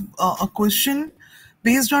have a question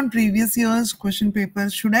based on previous year's question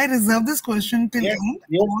papers. Should I reserve this question till Yes, end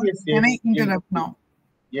yes, or yes, can I yes, please, interrupt please. now?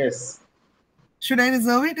 Yes. Should I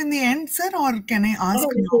reserve it in the end, sir, or can I No, no, ask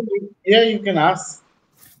now? yeah, you can ask.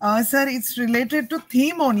 Sir, it's related to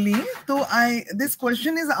theme only. So I this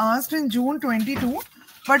question is asked in June 22,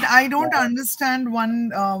 but I don't understand one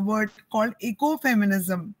word called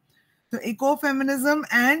ecofeminism. So ecofeminism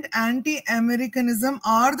and anti-Americanism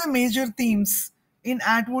are the major themes in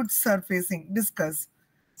Atwood's surfacing. Discuss.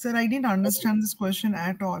 Sir, I didn't understand this question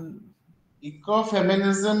at all.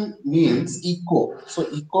 Ecofeminism means eco. So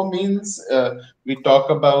eco means we talk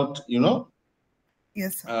about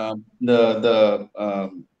Yes, sir. the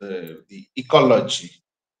ecology.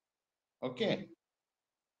 Okay,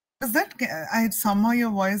 What is that? I somehow your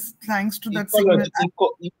voice, thanks to that signal.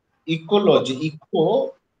 ecology, ecology,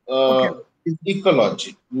 eco Okay, is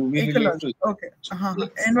ecology. We relate ecology. to Okay,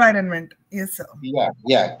 ecology. Yes. environment. Yes, sir. Yeah,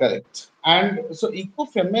 yeah, correct. And so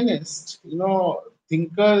ecofeminist,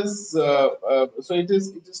 thinkers. So it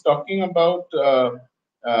is talking about.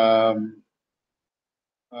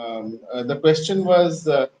 The question was,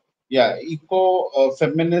 yeah, eco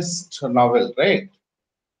feminist novel, right?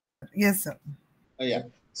 Yes, sir. Yes, sir. Yeah.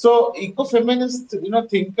 So ecofeminist,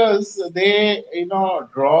 thinkers, they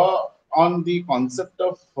draw on the concept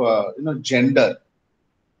of gender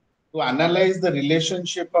to analyze the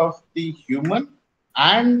relationship of the human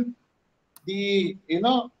and the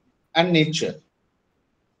and nature.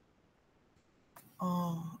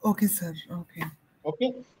 Oh, okay, sir. Okay.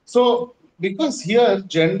 Okay, so because here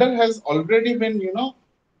gender has already been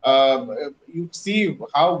you see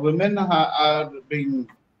how women are being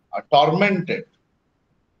tormented.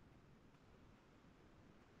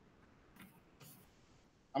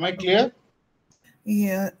 Am I clear?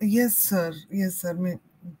 Yeah. Yes, sir. Yes, sir.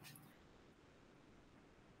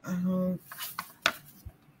 Uh,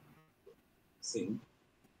 See,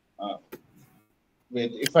 uh,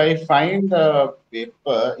 wait, if I find a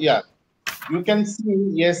paper, yeah, you can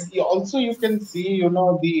see, yes, also you can see,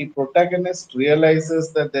 the protagonist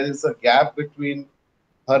realizes that there is a gap between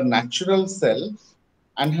her natural self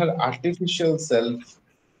and her artificial self,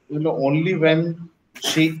 only when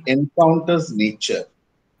she encounters nature.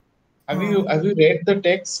 uh, Have you read the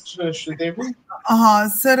text, Shridevi?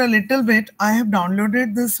 sir, a little bit. I have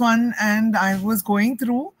downloaded this one and I was going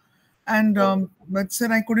through, and Okay. but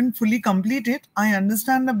sir, I couldn't fully complete it. I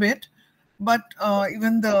understand a bit, but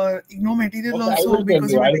even the ignore material Okay, I also will tell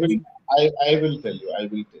because you. you were I will. taking. I will tell you. I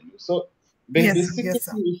will tell you. So Yes, sir. basically, Yes,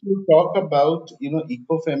 sir. if you talk about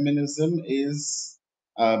ecofeminism is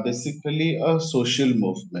basically a social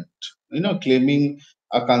movement. Claiming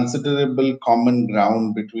a considerable common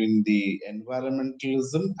ground between the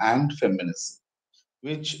environmentalism and feminism,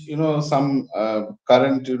 which some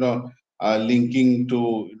current linking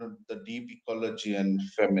to the deep ecology and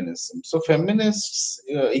feminism. So feminists,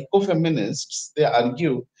 ecofeminists, they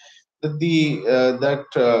argue that the that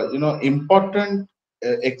important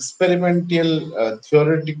experimental,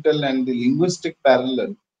 theoretical, and the linguistic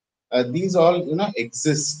parallel, these all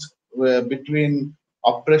exist between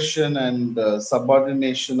oppression and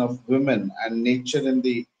subordination of women and nature in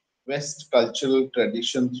the West cultural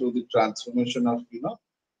tradition through the transformation of,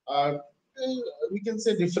 we can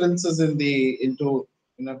say differences in the into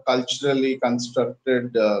culturally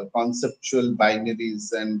constructed conceptual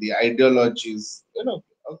binaries and the ideologies.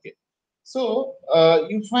 Okay. So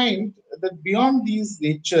you find that beyond these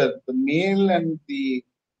nature, the male and the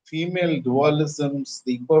female dualisms,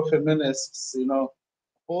 the eco-feminists,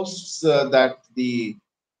 posts that the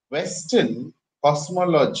Western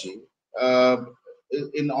cosmology, uh,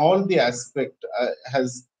 in all the aspect,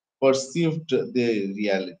 has perceived the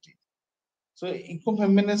reality. So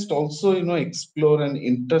ecofeminists also, explore an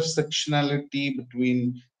intersectionality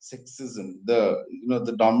between sexism,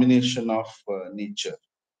 the domination of nature.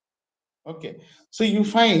 Okay, so you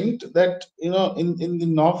find that in the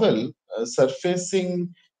novel,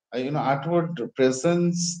 surfacing artward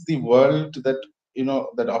presents the world that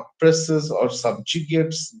that oppresses or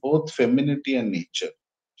subjugates both femininity and nature.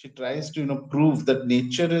 She tries to prove that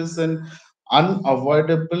nature is an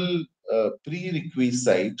unavoidable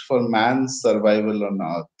prerequisite for man's survival on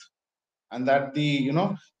Earth, and that the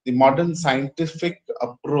modern scientific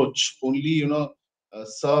approach only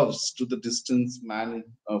serves to the distance man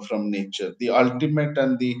from nature, the ultimate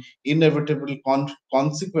and the inevitable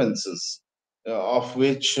consequences of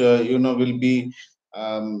which will be,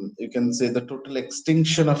 you can say, the total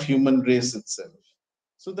extinction of human race itself.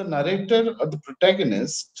 So the narrator or the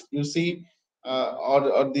protagonist, you see,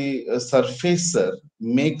 or the surfacer,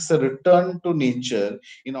 makes a return to nature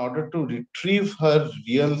in order to retrieve her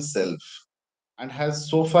real self, and has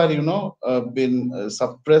so far been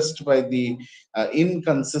suppressed by the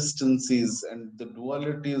inconsistencies and the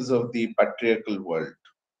dualities of the patriarchal world.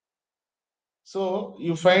 So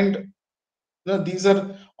you find these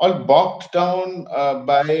are all bogged down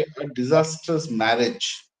by a disastrous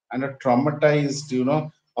marriage and a traumatized,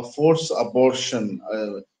 a forced abortion.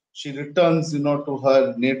 She returns, to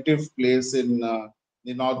her native place in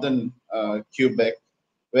the northern Quebec,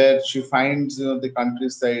 where she finds, the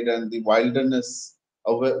countryside and the wilderness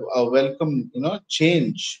a welcome,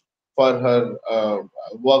 change for her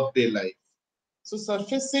workday life. So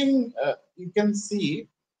surfacing, you can see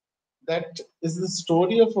that is the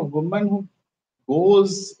story of a woman who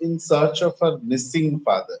goes in search of her missing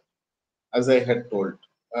father, as I had told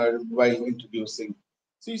while introducing.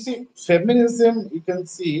 So you see, feminism, you can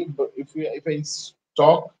see, but if I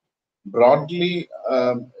talk broadly,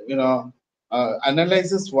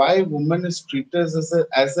 analyzes why woman is treated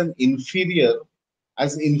as an inferior,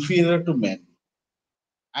 to men.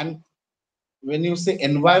 And when you say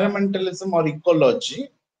environmentalism or ecology,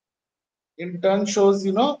 in turn shows,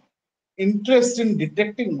 interest in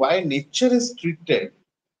detecting why nature is treated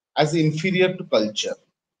as inferior to culture.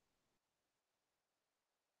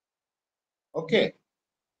 Okay,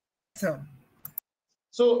 Yes, sir.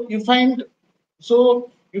 so you find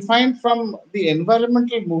from the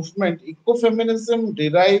environmental movement, ecofeminism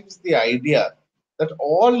derives the idea that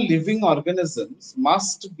all living organisms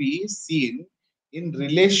must be seen in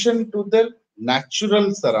relation to their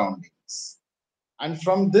natural surroundings. And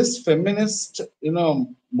from this feminist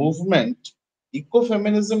movement,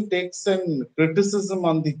 ecofeminism takes an criticism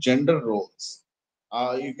on the gender roles.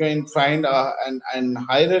 You can find an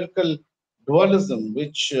hierarchical dualism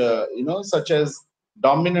which such as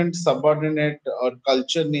dominant, subordinate, or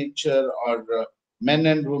culture, nature, or men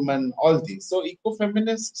and women, all these. So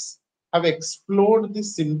ecofeminists have explored the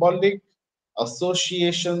symbolic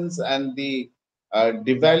associations and the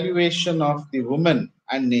devaluation of the woman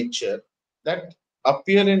and nature that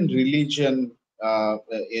appear in religion,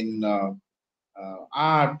 in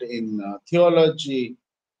art, in theology,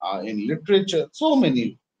 in literature, so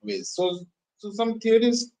many ways. So some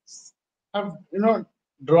theorists have,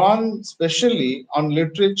 drawn specially on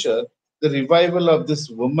literature the revival of this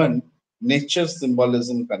woman nature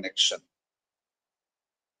symbolism connection.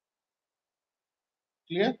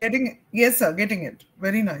 Clear? Getting it. Yes, sir. Getting it.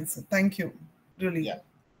 Very nice, sir. Thank you. Really. Yeah.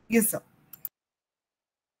 Yes, sir.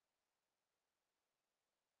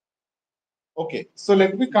 Okay. So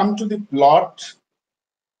let me come to the plot.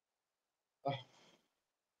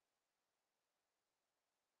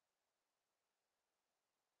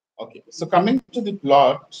 Okay, so coming to the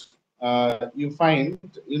plot, you find,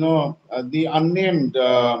 the unnamed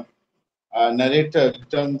narrator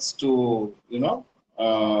returns to,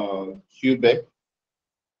 Quebec,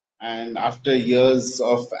 and after years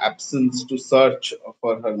of absence to search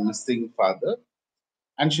for her missing father,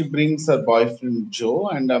 and she brings her boyfriend Joe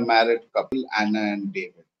and a married couple, Anna and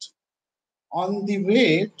David. On the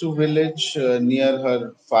way to village near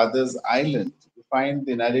her father's island, you find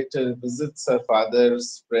the narrator visits her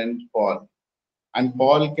father's friend Paul, and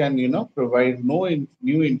Paul can, provide no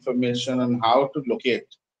new information on how to locate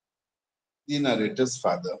the narrator's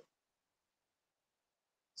father.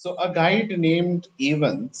 So a guide named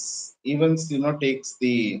Evans, takes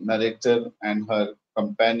the narrator and her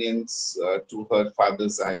companions to her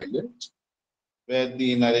father's island, where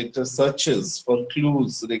the narrator searches for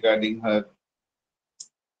clues regarding her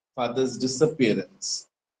father's disappearance.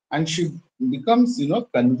 And she becomes,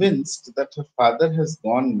 convinced that her father has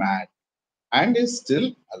gone mad and is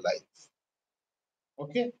still alive.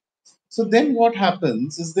 Okay. So then what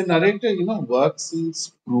happens is the narrator, works in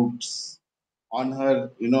spurts on her,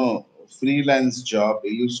 freelance job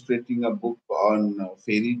illustrating a book on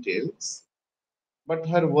fairy tales. But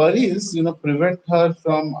her worries, prevent her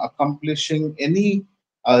from accomplishing any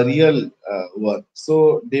real work.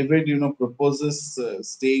 So David, proposes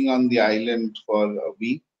staying on the island for a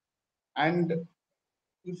week, and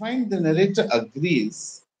you find the narrator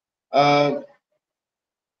agrees, uh,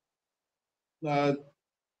 uh,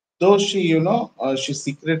 though she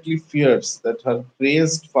secretly fears that her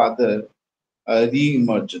crazed father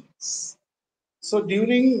re-emergence. So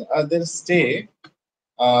during their stay,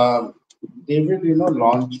 uh, David,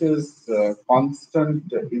 launches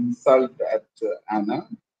constant insult at Anna,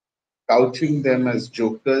 couching them as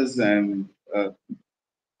jokers, uh, uh,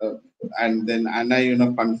 and then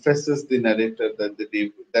Anna, confesses the narrator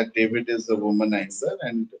that David is a womanizer,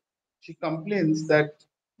 and she complains that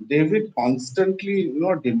David constantly,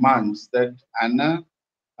 demands that Anna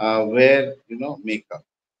wear, makeup.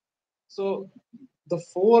 So the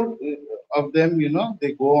four of them,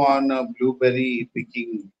 they go on a blueberry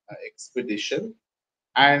picking expedition,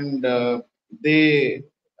 and they,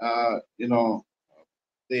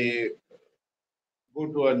 they go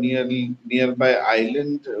to a nearby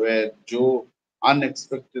island where Joe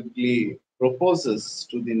unexpectedly proposes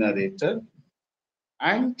to the narrator,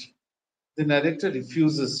 and the narrator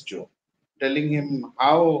refuses Joe, telling him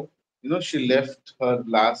how, she left her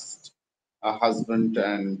last husband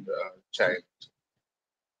and child.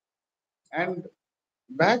 And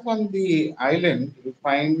back on the island, we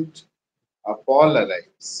find Paul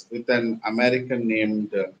arrives with an American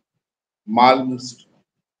named Malmstrom.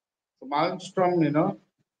 So Malmstrom,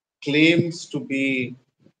 claims to be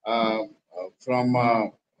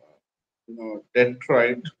from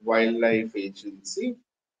Detroit Wildlife Agency,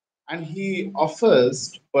 and he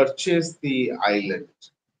offers to purchase the island,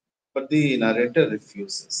 but the narrator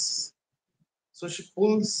refuses. So she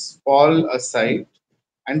pulls Paul aside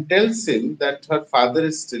and tells him that her father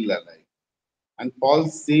is still alive, and Paul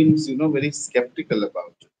seems, very skeptical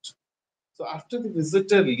about it. So after the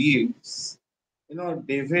visitor leaves,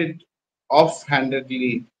 David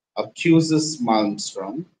offhandedly accuses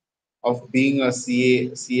Malmstrom of being a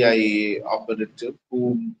CIA operative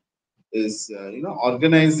who is,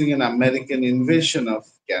 organizing an American invasion of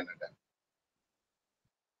Canada.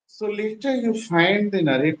 So later you find the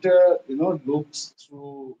narrator, looks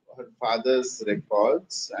through her father's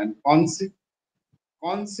records and consequently,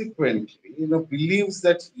 believes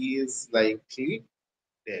that he is likely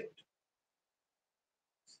dead.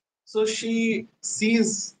 So she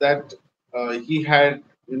sees that he had,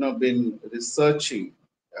 been researching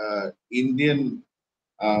Indian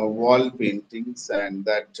wall paintings, and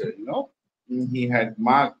that, he had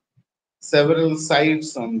marked several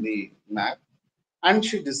sites on the map, and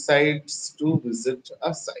she decides to visit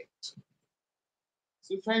a site.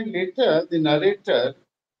 So you find later the narrator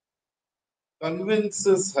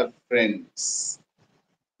convinces her friends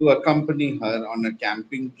to accompany her on a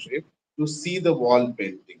camping trip to see the wall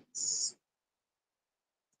paintings.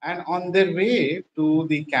 And on their way to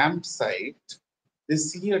the campsite, they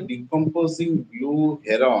see a decomposing blue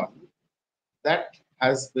heron that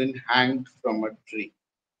has been hanged from a tree.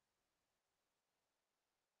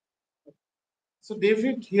 So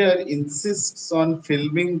David here insists on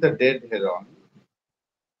filming the dead heron.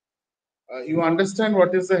 You understand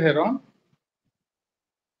what is a heron?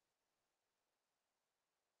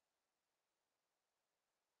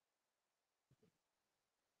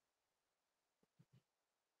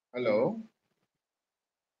 Hello?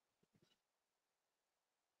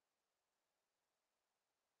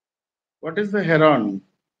 What is the heron?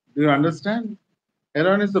 Do you understand?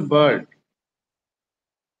 Heron is a bird.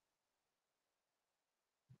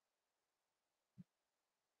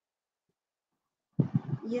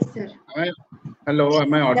 Yes, sir. Am I, hello,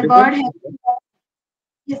 am I The audible? bird has.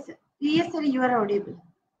 Yes, sir. Yes, sir. You are audible.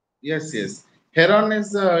 Yes, yes. Heron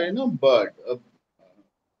is a, bird.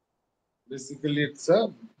 Basically, it's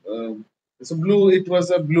a blue. It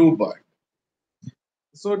was a blue bird.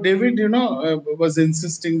 So David, was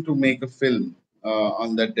insisting to make a film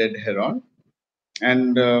on the dead heron,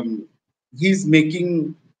 and he's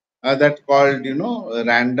making that called,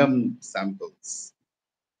 random samples.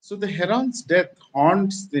 So the heron's death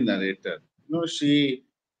haunts the narrator. She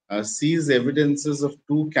sees evidences of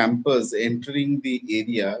two campers entering the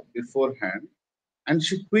area beforehand, and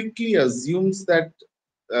she quickly assumes that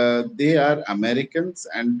they are Americans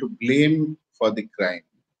and to blame for the crime.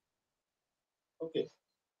 Okay.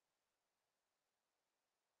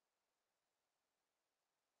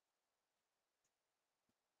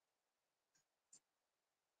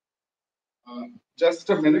 Just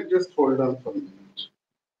a minute, just hold on for a minute.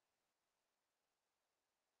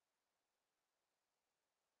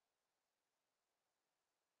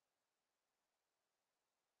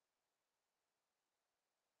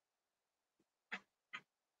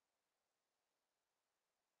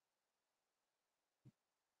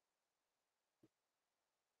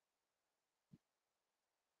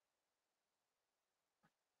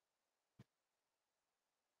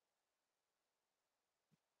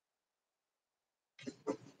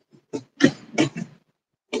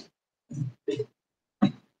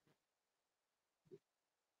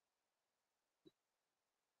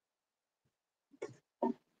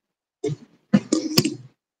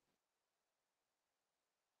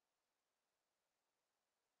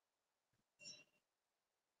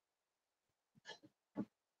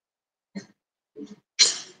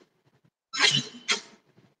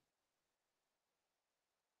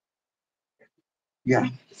 Yeah.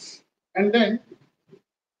 And then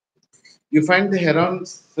you find the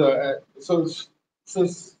herons. So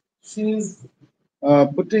she's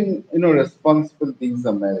putting, responsible these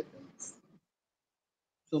Americans.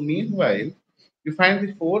 So meanwhile, you find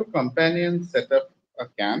the four companions set up a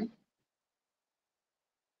camp.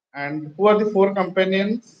 And who are the four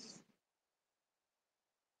companions?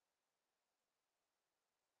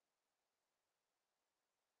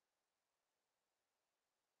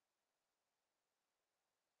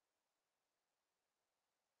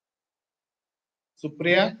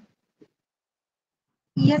 Supriya,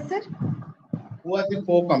 Yes, sir. who are the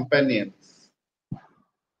four companions?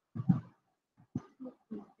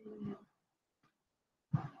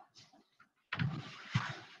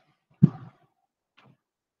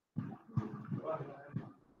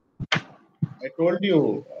 I told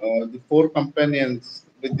you the four companions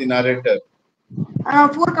with the narrator.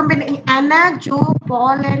 Four company: Anna, Joe,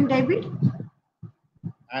 Paul, and David.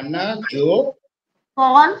 Anna, Joe.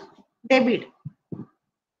 Paul, David.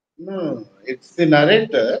 No, it's the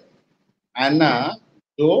narrator. Anna,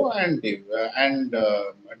 Joe, and David.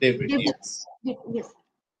 David. Yes. Yes.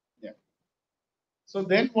 Yeah. So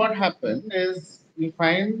then what happened is we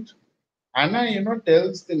find Anna,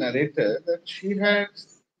 tells the narrator that she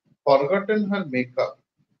has forgotten her makeup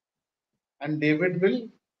and David will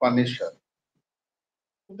punish her.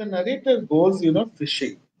 So the narrator goes,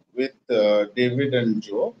 fishing with David and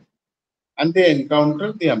Joe, and they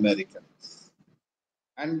encounter the Americans.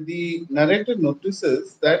 And the narrator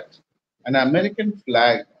notices that an American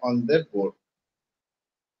flag on their boat.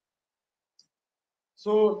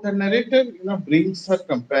 So the narrator, brings her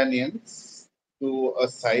companions to a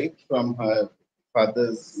site from her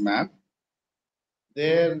father's map.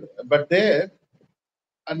 There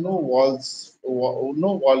are no walls,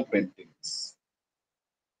 no wall paintings.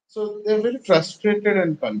 So they're very frustrated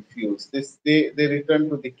and confused. They return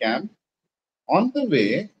to the camp. On the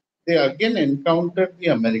way, they again encountered the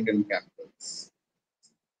American campers.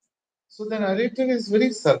 So the narrator is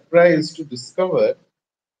very surprised to discover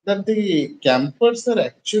that the campers are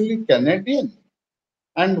actually Canadian.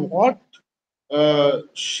 And what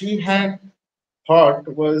she had thought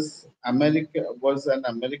was an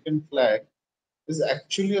American flag is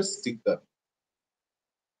actually a sticker.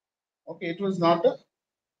 Okay, it was not a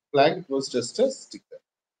flag; it was just a sticker.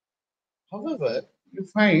 However, you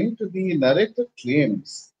find the narrator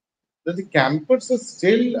claims that the campers are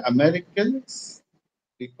still Americans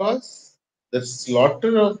because the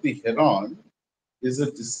slaughter of the heron is a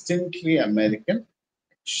distinctly American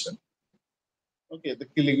action. Okay, the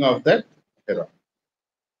killing of that heron.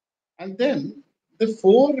 And then the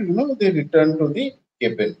four, they return to the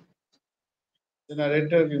cabin. The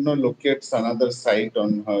narrator, locates another site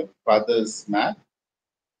on her father's map,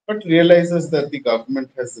 but realizes that the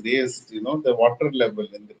government has raised, the water level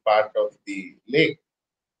in the part of the lake,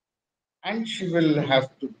 and she will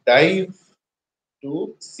have to dive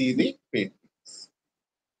to see the paintings.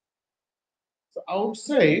 So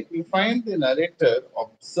outside, you find the narrator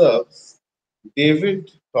observes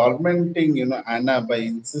David tormenting, Anna by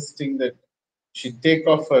insisting that she take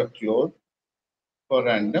off her clothes for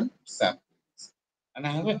random samples. And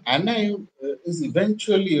Anna is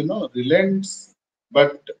eventually, relents,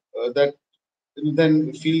 but that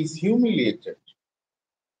then feels humiliated.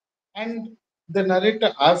 And the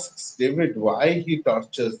narrator asks David why he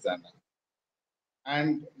tortures Anna.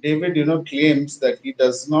 And David, claims that he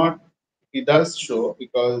does so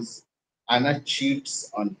because Anna cheats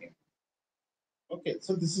on him. Okay,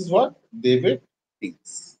 so this is what David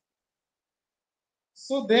thinks.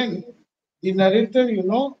 So then the narrator,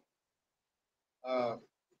 uh,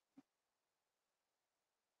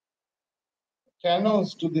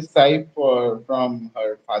 canoes to the side from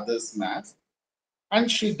her father's mask, and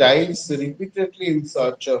she dives repeatedly in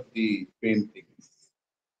search of the paintings.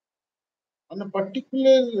 On a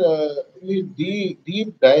particularly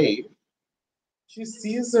deep dive, she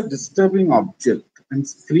sees a disturbing object and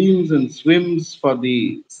screams and swims for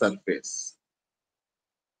the surface.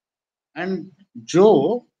 And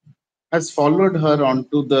Joe has followed her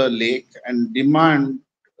onto the lake and demand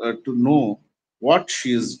to know what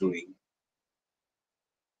she is doing.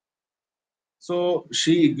 So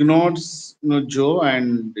she ignores Joe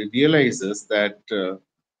and realizes that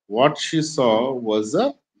what she saw was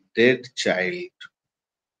a dead child.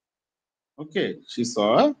 Okay, she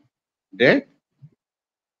saw a dead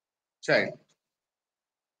child.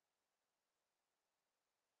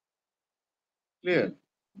 Clear.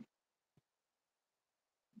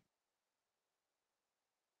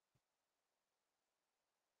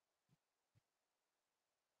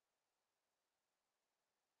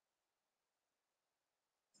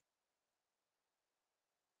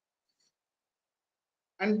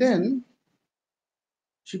 And then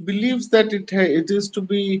she believes that it is to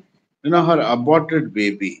be, her aborted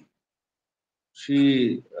baby.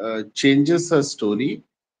 She changes her story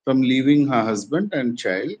from leaving her husband and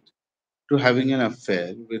child to having an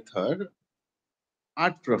affair with her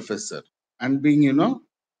art professor and being,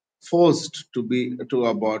 forced to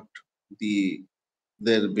abort the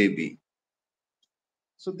their baby.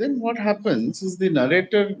 So then what happens is the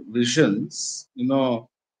narrator visions,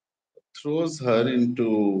 throws her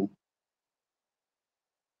into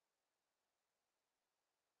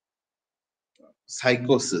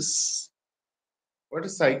psychosis. What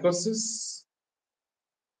is psychosis?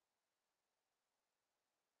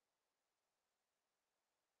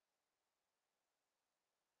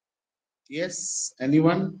 Yes,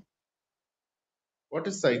 anyone? What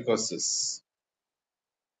is psychosis?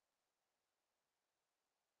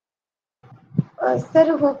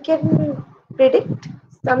 Sir, who can predict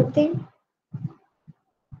something?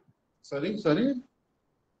 Sorry, sorry.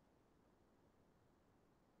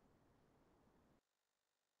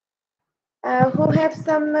 Who have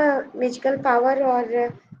some magical power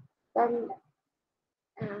or some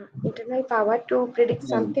internal power to predict No,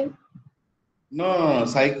 something? no,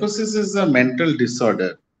 psychosis is a mental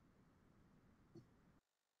disorder.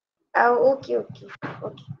 Okay, okay,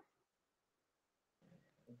 okay.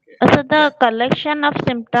 Okay. So Yeah. the collection of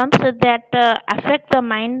symptoms that affect the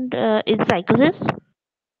mind is psychosis.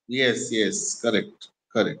 Yes, yes, correct,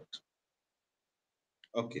 correct.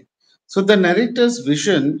 Okay. So the narrator's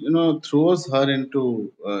vision, throws her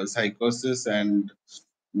into psychosis, and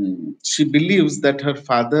she believes that her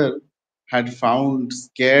father had found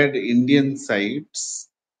scared Indian sites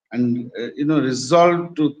and,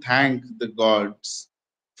 resolved to thank the gods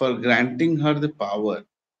for granting her the power,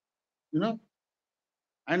 you know.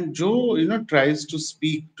 And Joe, tries to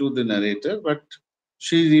speak to the narrator, but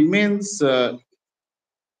she remains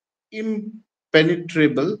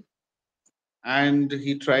impenetrable, and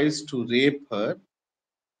he tries to rape her,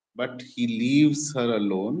 but he leaves her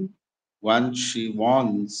alone once she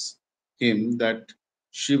warns him that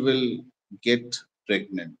she will get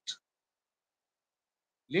pregnant.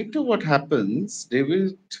 Later, what happens?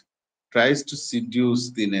 David tries to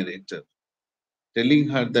seduce the narrator, telling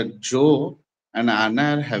her that Joe and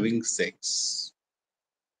Anna are having sex.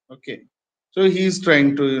 Okay. So he's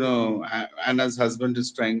trying to, Anna's husband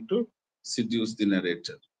is trying to seduce the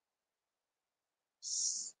narrator.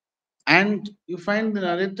 And you find the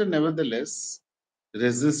narrator nevertheless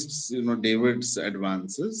resists, David's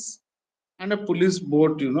advances, and a police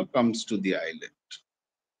boat, comes to the island.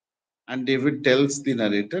 And David tells the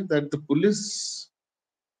narrator that the police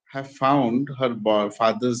have found her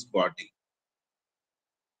father's body.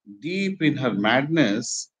 Deep in her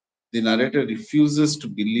madness, the narrator refuses to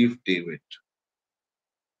believe David.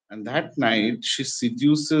 And that night, she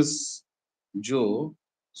seduces Joe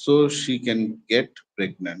so she can get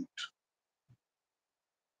pregnant.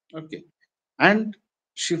 Okay. And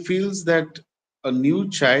she feels that a new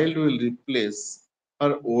child will replace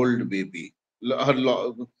her old baby,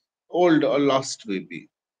 old or lost baby.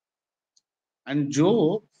 And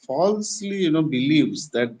Joe falsely, believes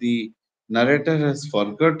that the narrator has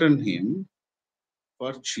forgotten him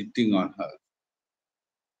for cheating on her.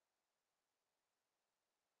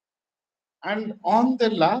 And on the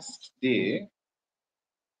last day,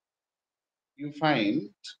 you find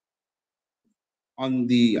on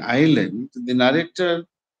the island, the narrator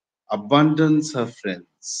abandons her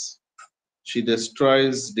friends. She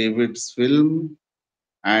destroys David's film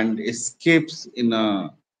and escapes in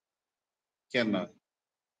a canoe.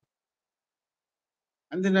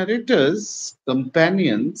 And the narrator's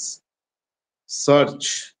companions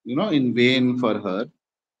search, in vain for her,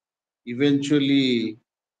 eventually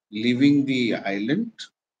leaving the island.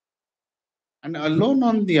 And alone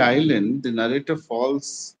on the island, the narrator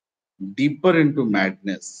falls deeper into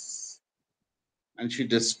madness and she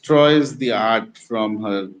destroys the art from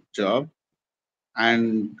her job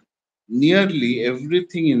and nearly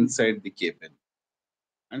everything inside the cabin.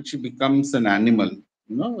 And she becomes an animal,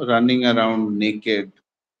 running around naked,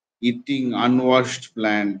 eating unwashed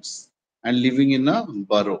plants, and living in a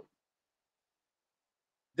burrow.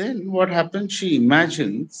 Then what happens? She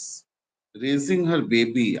imagines raising her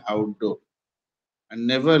baby outdoor and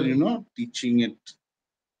never, teaching it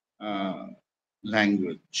uh,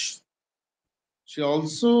 language. She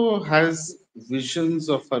also has visions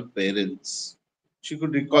of her parents. She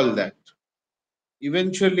could recall that.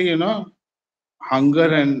 Eventually,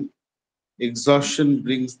 hunger and exhaustion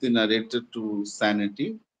brings the narrator to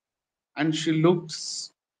sanity, and she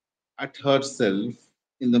looks at herself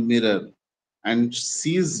in the mirror and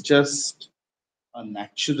sees just a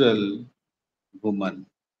natural woman.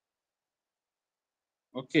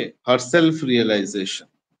 Okay, her self realization,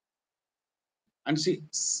 and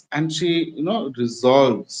she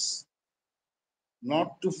resolves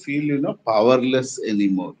not to feel powerless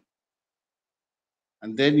anymore.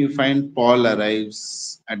 And then you find Paul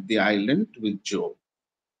arrives at the island with Joe,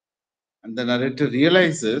 and the narrator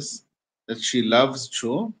realizes that she loves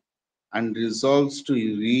Joe and resolves to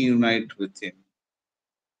reunite with him.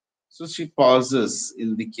 So she pauses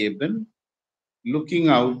in the cabin, looking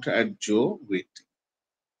out at Joe waiting.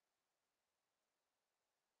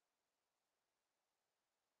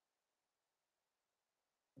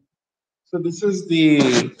 So this is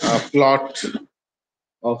the plot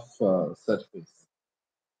of Surface.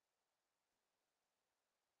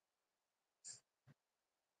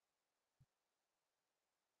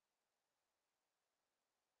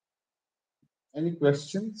 Any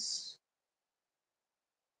questions?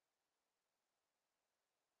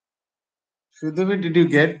 Sridhavi, did you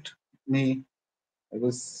get me? I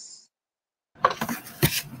was.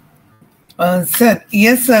 Sir,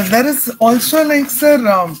 yes, sir. There is also like, sir,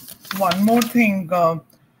 one more thing.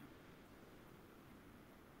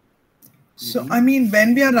 So, I Mhm. mean,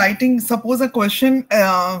 when we are writing, suppose a question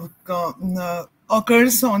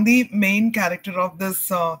occurs on the main character of this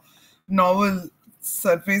novel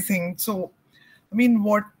surfacing. So, I mean,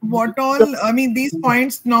 what all? I mean, these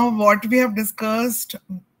points now, what we have discussed,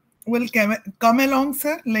 will come along,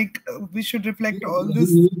 sir. Like we should reflect Yes, all you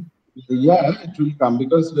this. need, yeah, it will come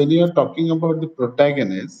because when you are talking about the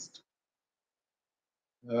protagonist,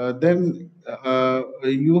 then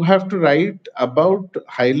you have to write about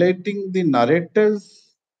highlighting the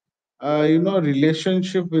narrator's,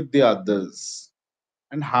 relationship with the others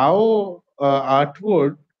and how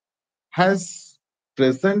Artwood has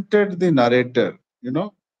presented the narrator,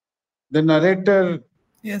 the narrator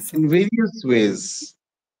Yes, sir. in various ways.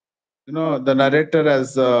 The narrator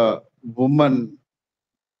as a woman,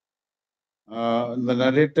 the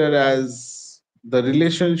narrator as the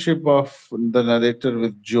relationship of the narrator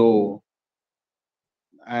with Joe,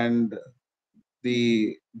 and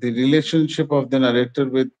the relationship of the narrator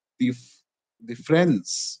with the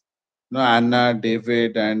friends, Anna,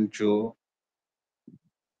 David, and Joe.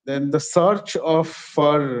 Then the search of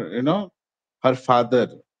for her father.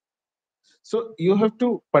 So you have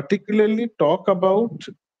to particularly talk about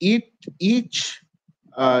each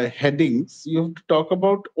headings. You have to talk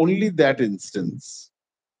about only that instance.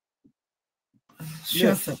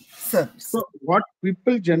 Sure, Clear? sir. Sir. So what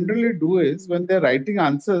people generally do is when they're writing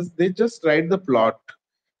answers, they just write the plot.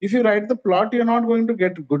 If you write the plot, you're not going to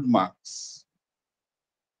get good marks.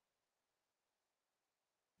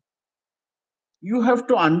 You have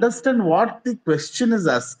to understand what the question is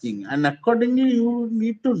asking, and accordingly, you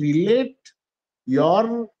need to relate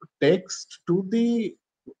your text to the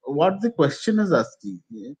what the question is asking.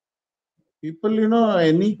 People,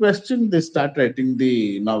 any question, they start writing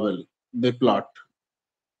the novel, the plot.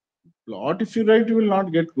 Plot, if you write, you will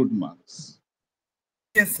not get good marks.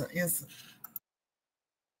 Yes, sir. Yes, sir.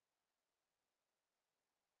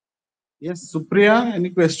 Yes, Supriya, any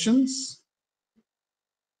questions?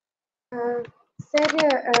 Sir,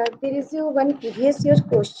 there is one previous year's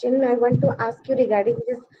question I want to ask you regarding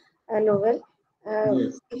this novel,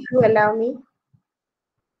 Yes. if you allow me.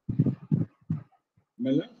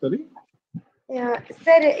 Mela, sorry. Yeah,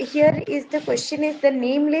 sir, here is the question is the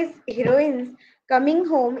nameless heroines coming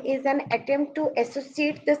home is an attempt to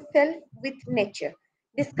associate the self with nature.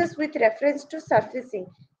 Discuss with reference to surfacing.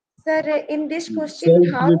 Sir, in this question,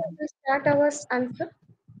 Self how with we will start our answer?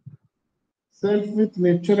 self with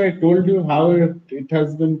nature. I told you how it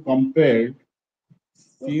has been compared. Yes,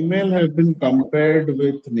 sir. Female have been compared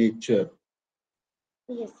with nature.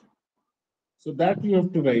 Yes, sir. So that you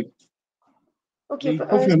have to write. Okay, The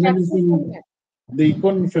starting from ecofeminism, that. the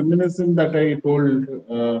ecofeminism that I told,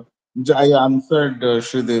 I answered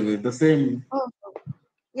Sridevi. The same. Oh,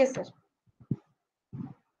 yes, sir.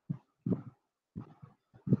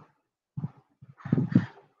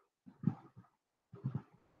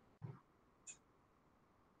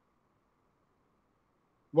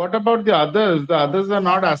 What about the others? The others are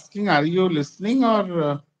not asking, are you listening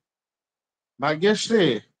or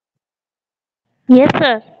Bhagyashri? Yes,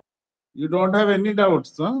 sir. You don't have any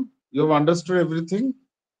doubts, huh? You've understood everything?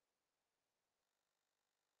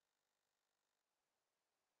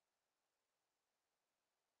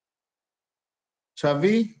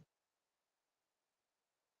 Chavi?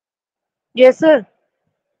 Yes, sir.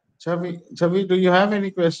 Chavi, do you have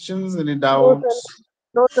any questions, any No, sir. doubts?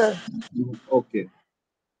 No, sir. Okay.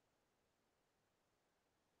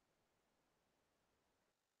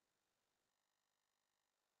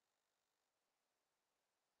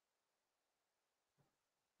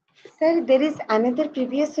 Sir, there is another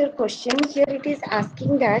previous year question here. It is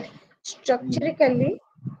asking that Mhm. structurally,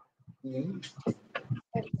 Mhm.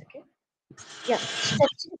 okay. Yeah,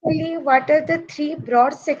 structurally, what are the three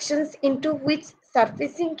broad sections into which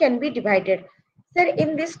surfacing can be divided? Sir,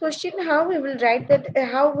 in this question, how we will write that?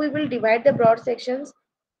 How we will divide the broad sections?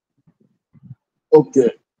 Okay.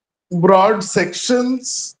 Broad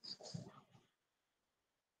sections.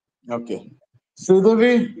 Okay.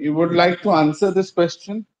 Sudhavi, you would like to answer this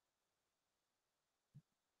question?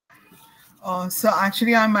 So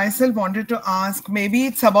actually, I myself wanted to ask. Maybe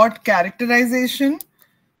it's about characterization,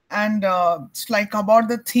 and it's like about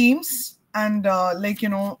the themes, and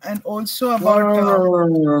and also No, about. no, no,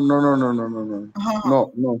 no, no, no, no, no, no, no, Uh,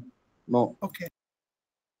 no, no, no. okay.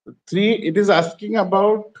 Three, it is asking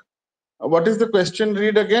about what is the question?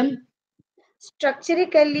 Read again.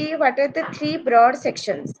 Structurally, what are the three broad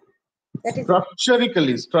sections? That is it.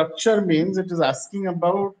 Structurally, structure means it is asking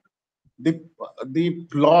about the the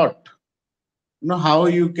plot. You know how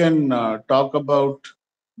you can talk about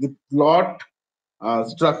the plot.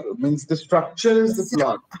 Means the structure is the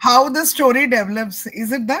plot. How the story develops,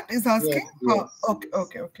 is it that is Yes, asking? yes, Okay, yes.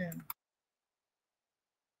 okay, okay.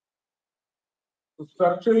 So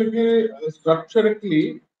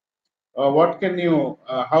structurally, what can you?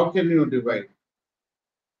 How can you divide?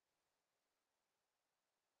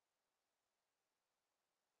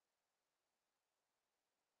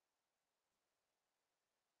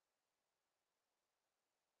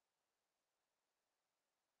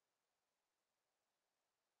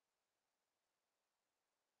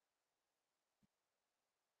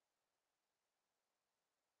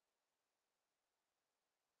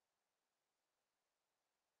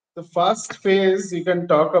 The first phase you can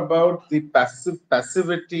talk about the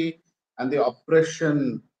passivity and the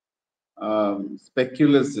oppression,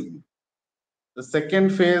 speculism. The second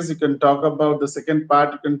phase you can talk about, the second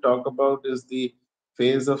part you can talk about is the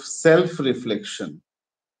phase of self-reflection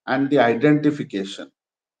and the identification.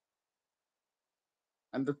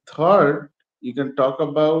 And the third, you can talk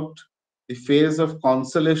about the phase of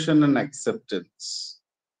consolation and acceptance.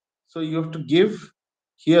 So you have to give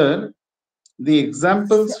here the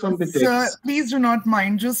examples from the Sir, text. please do not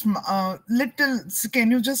mind. Just little.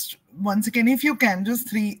 Can you just once again, if you can, just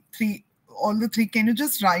three, all the three. Can you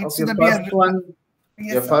just write so Okay, that we are? first one,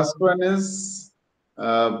 Yes, yeah, sir. first one is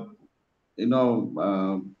uh, you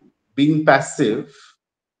know being passive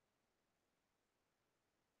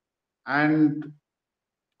and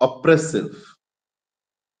oppressive.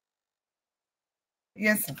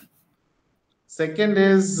 Yes, sir. Second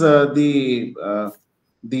is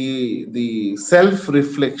the self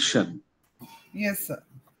reflection, Yes, sir.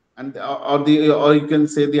 and or you can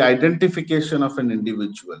say the identification of an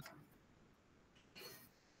individual.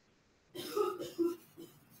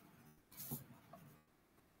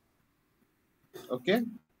 Okay,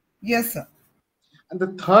 Yes, sir. and the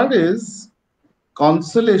third is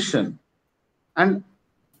consolation and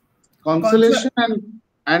Concert. consolation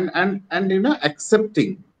and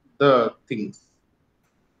accepting the things.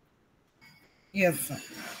 Yes, sir.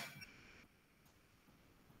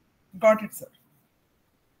 Got it, sir.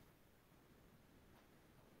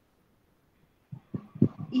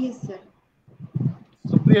 Yes, sir.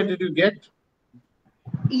 Supriya, did you get?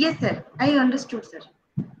 Yes, sir. I understood, sir.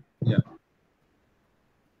 Yeah.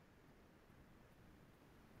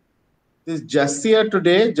 This Jassia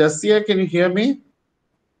today. Jassia, can you hear me?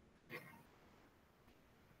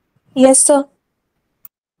 Yes, sir.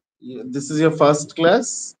 This is your first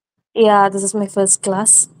class. Yeah, this is my first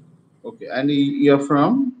class. Okay, and you're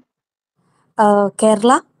from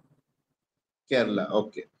Kerala. Kerala.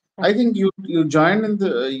 Okay, I think you joined in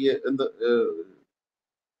the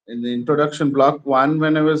in the introduction block one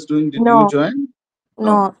when I was doing. Did you No, join?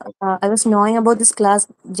 No. no. I was knowing about this class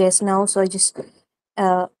just now,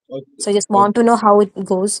 uh, Okay. so I just want to Okay. know how it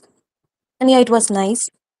goes. And yeah, it was nice.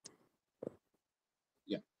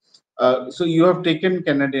 Yeah. So you have taken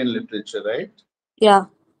Canadian literature, right? Yeah.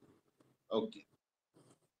 Okay.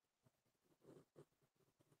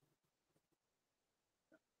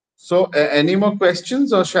 So any more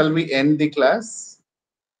questions, or shall we end the class?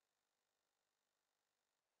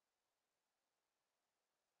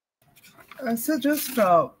 So just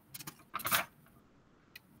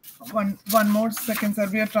one more second, sir.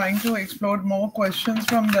 We are trying to explore more questions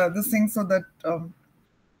from the other thing so that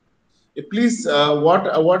Please, what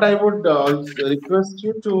I would also request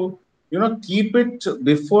you to keep it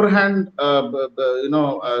beforehand.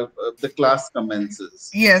 The class commences.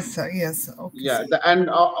 yes, sir. Yes, sir. Okay, Yeah, sir. and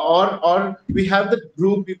or we have the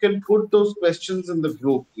group. You can put those questions in the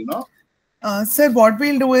group. Sir, what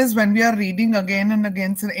we'll do is when we are reading again and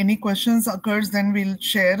again, sir, any questions occurs, then we'll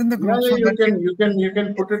share in the Yeah, group yeah, so that we. you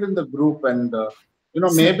can put it in the group, and Sir,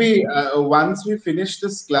 maybe once we finish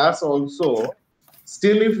this class also,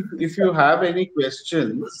 still if you have any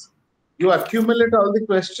questions, you accumulate all the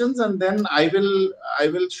questions, and then I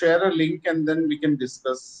will share a link, and then we can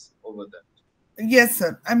discuss over that. yes,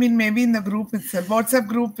 sir. I mean, maybe in the group itself, WhatsApp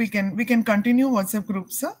group, we can continue WhatsApp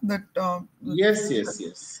group, sir. Yes, yes,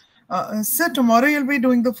 yes. Sir, tomorrow you'll be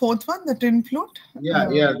doing the fourth one, the tin flute. Yeah,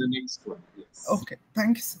 yeah. The next one. Yes. Okay,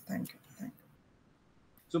 thank you, sir. Thank you. Thank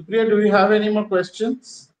you. Supriya, do you have any more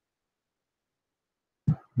questions?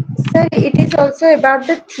 Sir, it is also about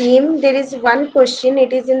the theme. There is one question.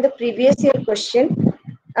 It is in the previous year question.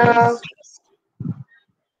 Uh, Yes.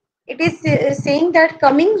 it is saying that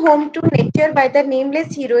coming home to nature by the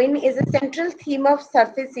nameless heroine is a central theme of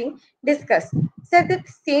surfacing. Discuss. Sir, the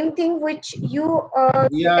same thing which you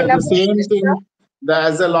Yeah, the same elaborated, sir. thing.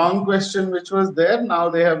 As a long question which was there, now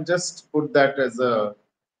they have just put that as a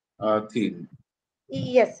theme.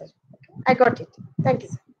 Yes, sir. I got it. Thank you,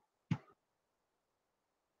 sir.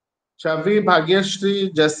 Chavi,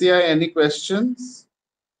 Bhagyashree, Jasia, any questions?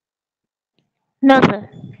 No, sir.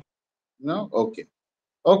 No? Okay.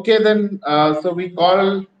 Okay, then. So we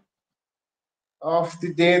call off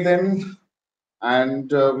the day then,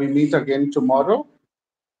 and we meet again tomorrow.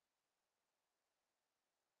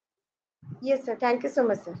 Yes, sir. Thank you so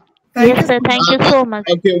much, sir. Thank Yes, you sir. so much. Thank you so much.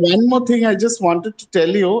 Okay, one more thing I just wanted to tell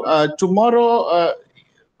you. Tomorrow, uh,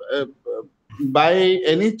 by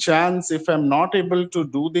any chance, if I'm not able to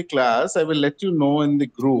do the class, I will let you know in the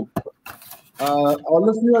group. All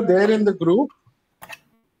of you are there in the group.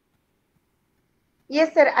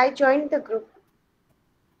 Yes, sir. I joined the group.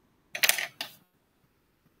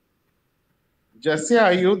 Jasia,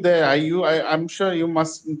 are you there? Are you? I'm sure you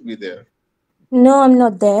mustn't be there. No, I'm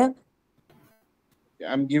not there.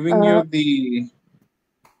 I'm giving Uh, you the.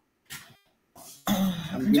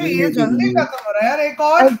 I'm जो giving ये you the जल्दी link. खत्म हो रहा है यार एक I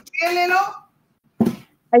और ये ले लो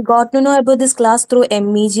I got to know about this class through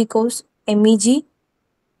MEG course. MEG.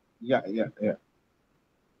 Yeah, yeah, yeah.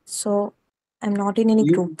 So I'm not in any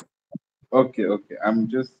You group. okay? Okay. I'm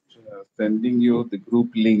just sending you the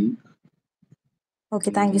group link.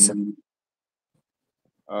 Okay, thank you, sir. Mm,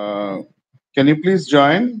 uh, can you please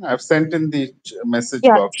join? I've sent in the message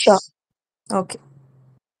Yeah, sure. box. Okay.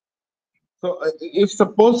 So if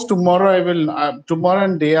suppose tomorrow I will tomorrow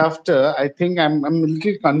and day after, I think I'm a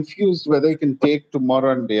little confused whether I can take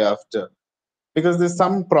tomorrow and day after, because there's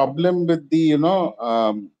some problem with the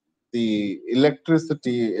the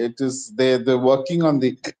electricity. It is they're working on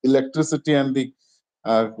the electricity, and the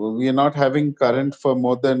we are not having current for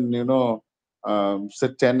more than say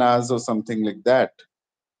 10 hours or something like that.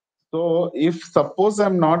 So if suppose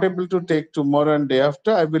I'm not able to take tomorrow and day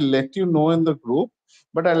after, I will let you know in the group.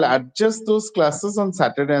 But I'll adjust those classes on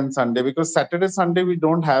Saturday and Sunday, because Saturday, Sunday we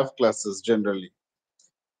don't have classes generally.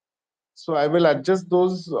 So I will adjust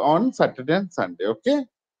those on Saturday and Sunday. Okay?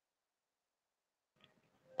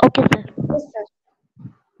 Okay, sir. Yes, sir.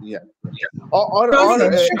 Yeah. Or or sure or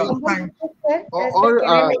sir uh, sure One thank request, sir. Sir, or can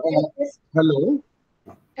I make a request? hello.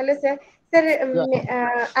 Hello, sir. Sir,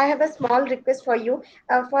 Yeah. I have a small request for you.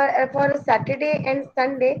 For Saturday and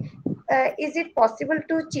Sunday, is it possible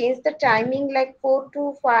to change the timing like 4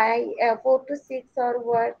 to 5, 4 to 6 or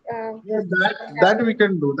what? Yeah, that we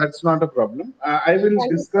can do. That's not a problem. I will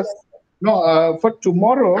Thank you so discuss. much. No, for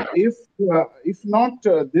tomorrow, if not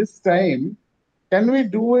this time, can we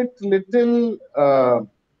do it little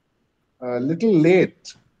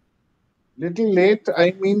late? Little late.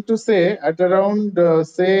 I mean to say at around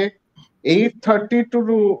say 8:30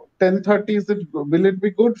 to 10:30. Will it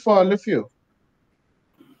be good for all of you?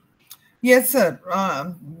 Yes, sir.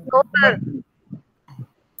 No,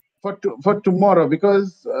 But sir. For tomorrow,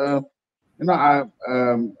 because you know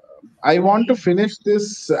I want to finish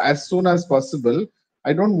this as soon as possible.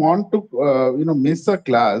 I don't want to miss a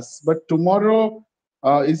class. But tomorrow,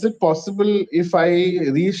 is it possible if I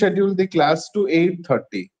reschedule the class to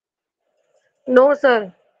 8:30? No,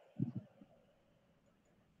 sir.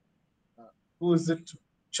 Who is it?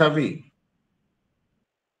 Chavi.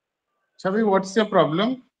 Chavi, what's your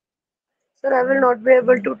problem? Sir, I will not be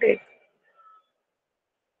able to take.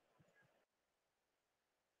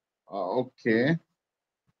 Okay.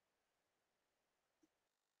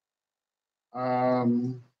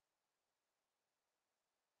 Um,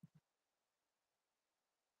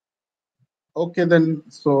 okay then.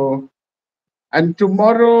 So and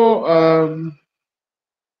tomorrow.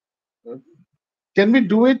 Can we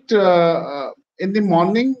do it in the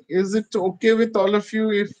morning? Is it okay with all of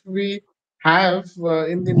you if we have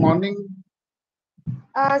in the morning?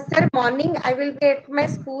 Sir, morning I will be at my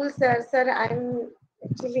school, sir. Sir, I'm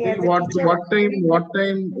actually See as a teacher. what I time? will What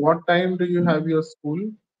time? What time do you have your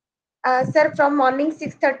school? sir, from morning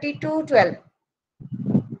 6:30 to 12.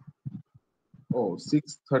 Oh,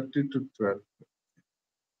 6:30 to 12.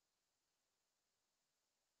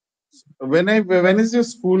 When is your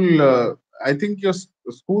school? I think your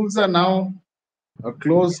schools are now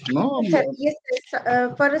closed, no? Yes, sir. Yes,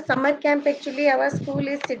 sir. For a summer camp, actually, our school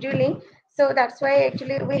is scheduling. So that's why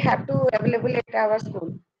actually we have to available at our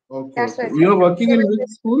school. Okay, That's okay. why, sir. You're working So in we which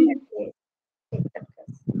just school? take that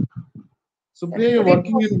class. Sir, Supriya, you're could it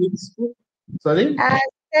working in possible? which school? Sorry?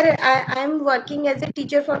 Sir, I'm working as a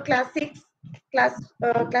teacher for class 6, class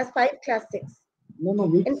 5, class 6. No, no,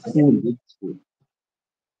 which In public. school? Which school?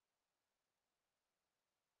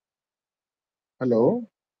 Hello?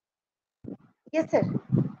 Yes, sir.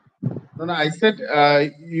 No, no, I said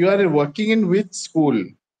you are working in which school?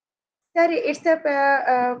 Sir, it's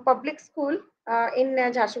a public school in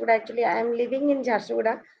Jharsuguda. Actually, I am living in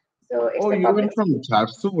Jharsuguda. So it's Oh, a you are public from school.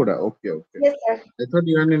 Jharsuguda. Okay, okay. Yes, sir. I thought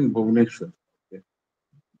you are in Bhubaneswar. Okay,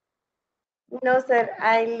 No, sir.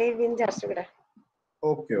 I live in Jharsuguda.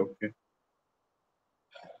 okay, okay.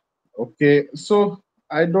 Okay. So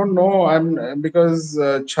I don't know. I'm because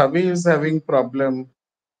Chavi is having problem.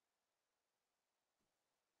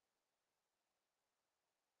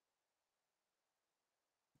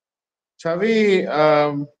 Chavi,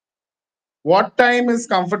 what time is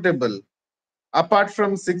comfortable apart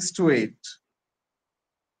from 6 to 8?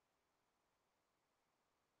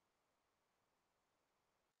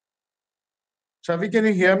 Chavi, can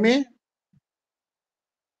you hear me?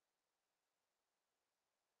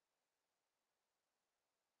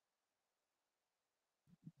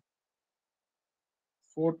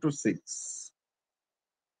 4 to 6.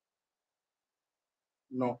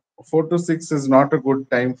 No, 4 to 6 is not a good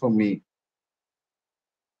time for me.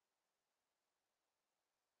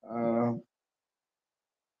 Uh,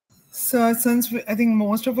 sir, since I think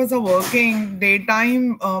most of us are working,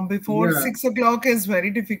 daytime before yeah, 6 o'clock is very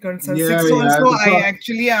difficult, sir. yeah, Six yeah. also, I So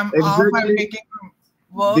actually am off. I'm exactly taking from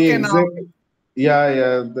the work and now. exact yeah,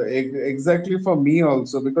 yeah. Exactly for me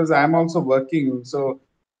also because I'm also working. So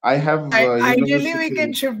I have Ideally, we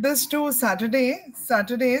can university. shift this to Saturday,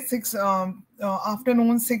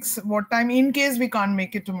 afternoon 6. What time? In case we can't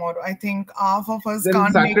make it tomorrow, I think half of us Then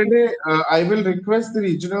can't make it. Saturday, I will request the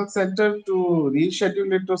regional center to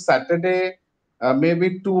reschedule it to Saturday,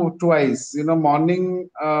 maybe twice. Morning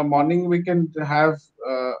we can have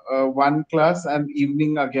one class and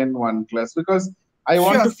evening again one class because I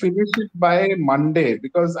want Sure, to sir. finish it by Monday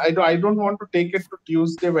because I don't want to take it to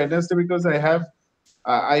Tuesday, Wednesday because I have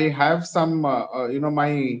some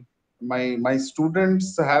my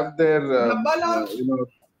students have their Dabba launch.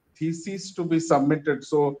 theses to be submitted.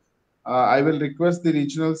 So I will request the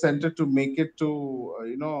regional center to make it to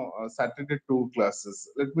Saturday 2 classes.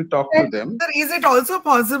 Let me talk Sir, to them. Sir, is it also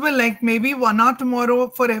possible, like maybe 1 hour tomorrow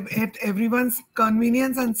for at everyone's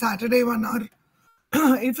convenience and Saturday 1 hour?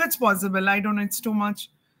 If it's possible, I don't know, it's too much.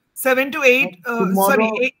 7 to 8, sorry,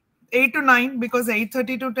 Tomorrow, 8 to 9, because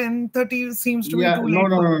 8:30 to 10:30 seems to be yeah, too no, late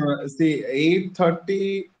no, for no, me. no. See,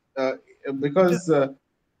 8:30 because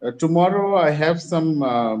tomorrow I have some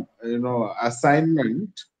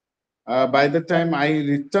assignment. By the time I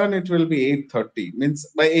return, it will be 8:30. Means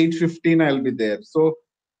by 8:15 I'll be there. So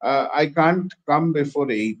I can't come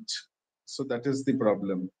before 8. So that is the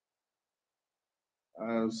problem.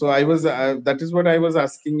 So I was that is what I was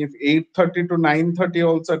asking, if 8:30 to 9:30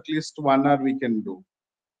 also at least 1 hour we can do.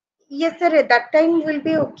 Yes, sir. At that time will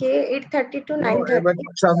be okay. 8:30 to No, 9:30. but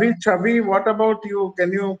Chavi, what about you?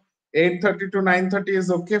 Can you 8:30 to 9:30 is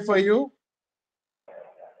okay for you?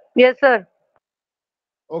 Yes, sir.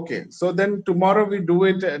 Okay, so then tomorrow we do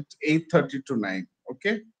it at 8:30 to 9.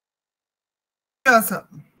 Okay, Sure, sir.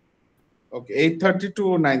 okay, 8:30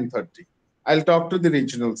 to 9:30. I'll talk to the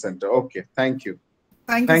regional center. Okay, thank you.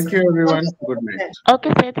 Thank you, Thank sir. you, Thank you everyone. so Good much, night. sir.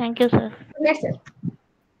 Okay, sir. Thank you, sir. Good night, sir.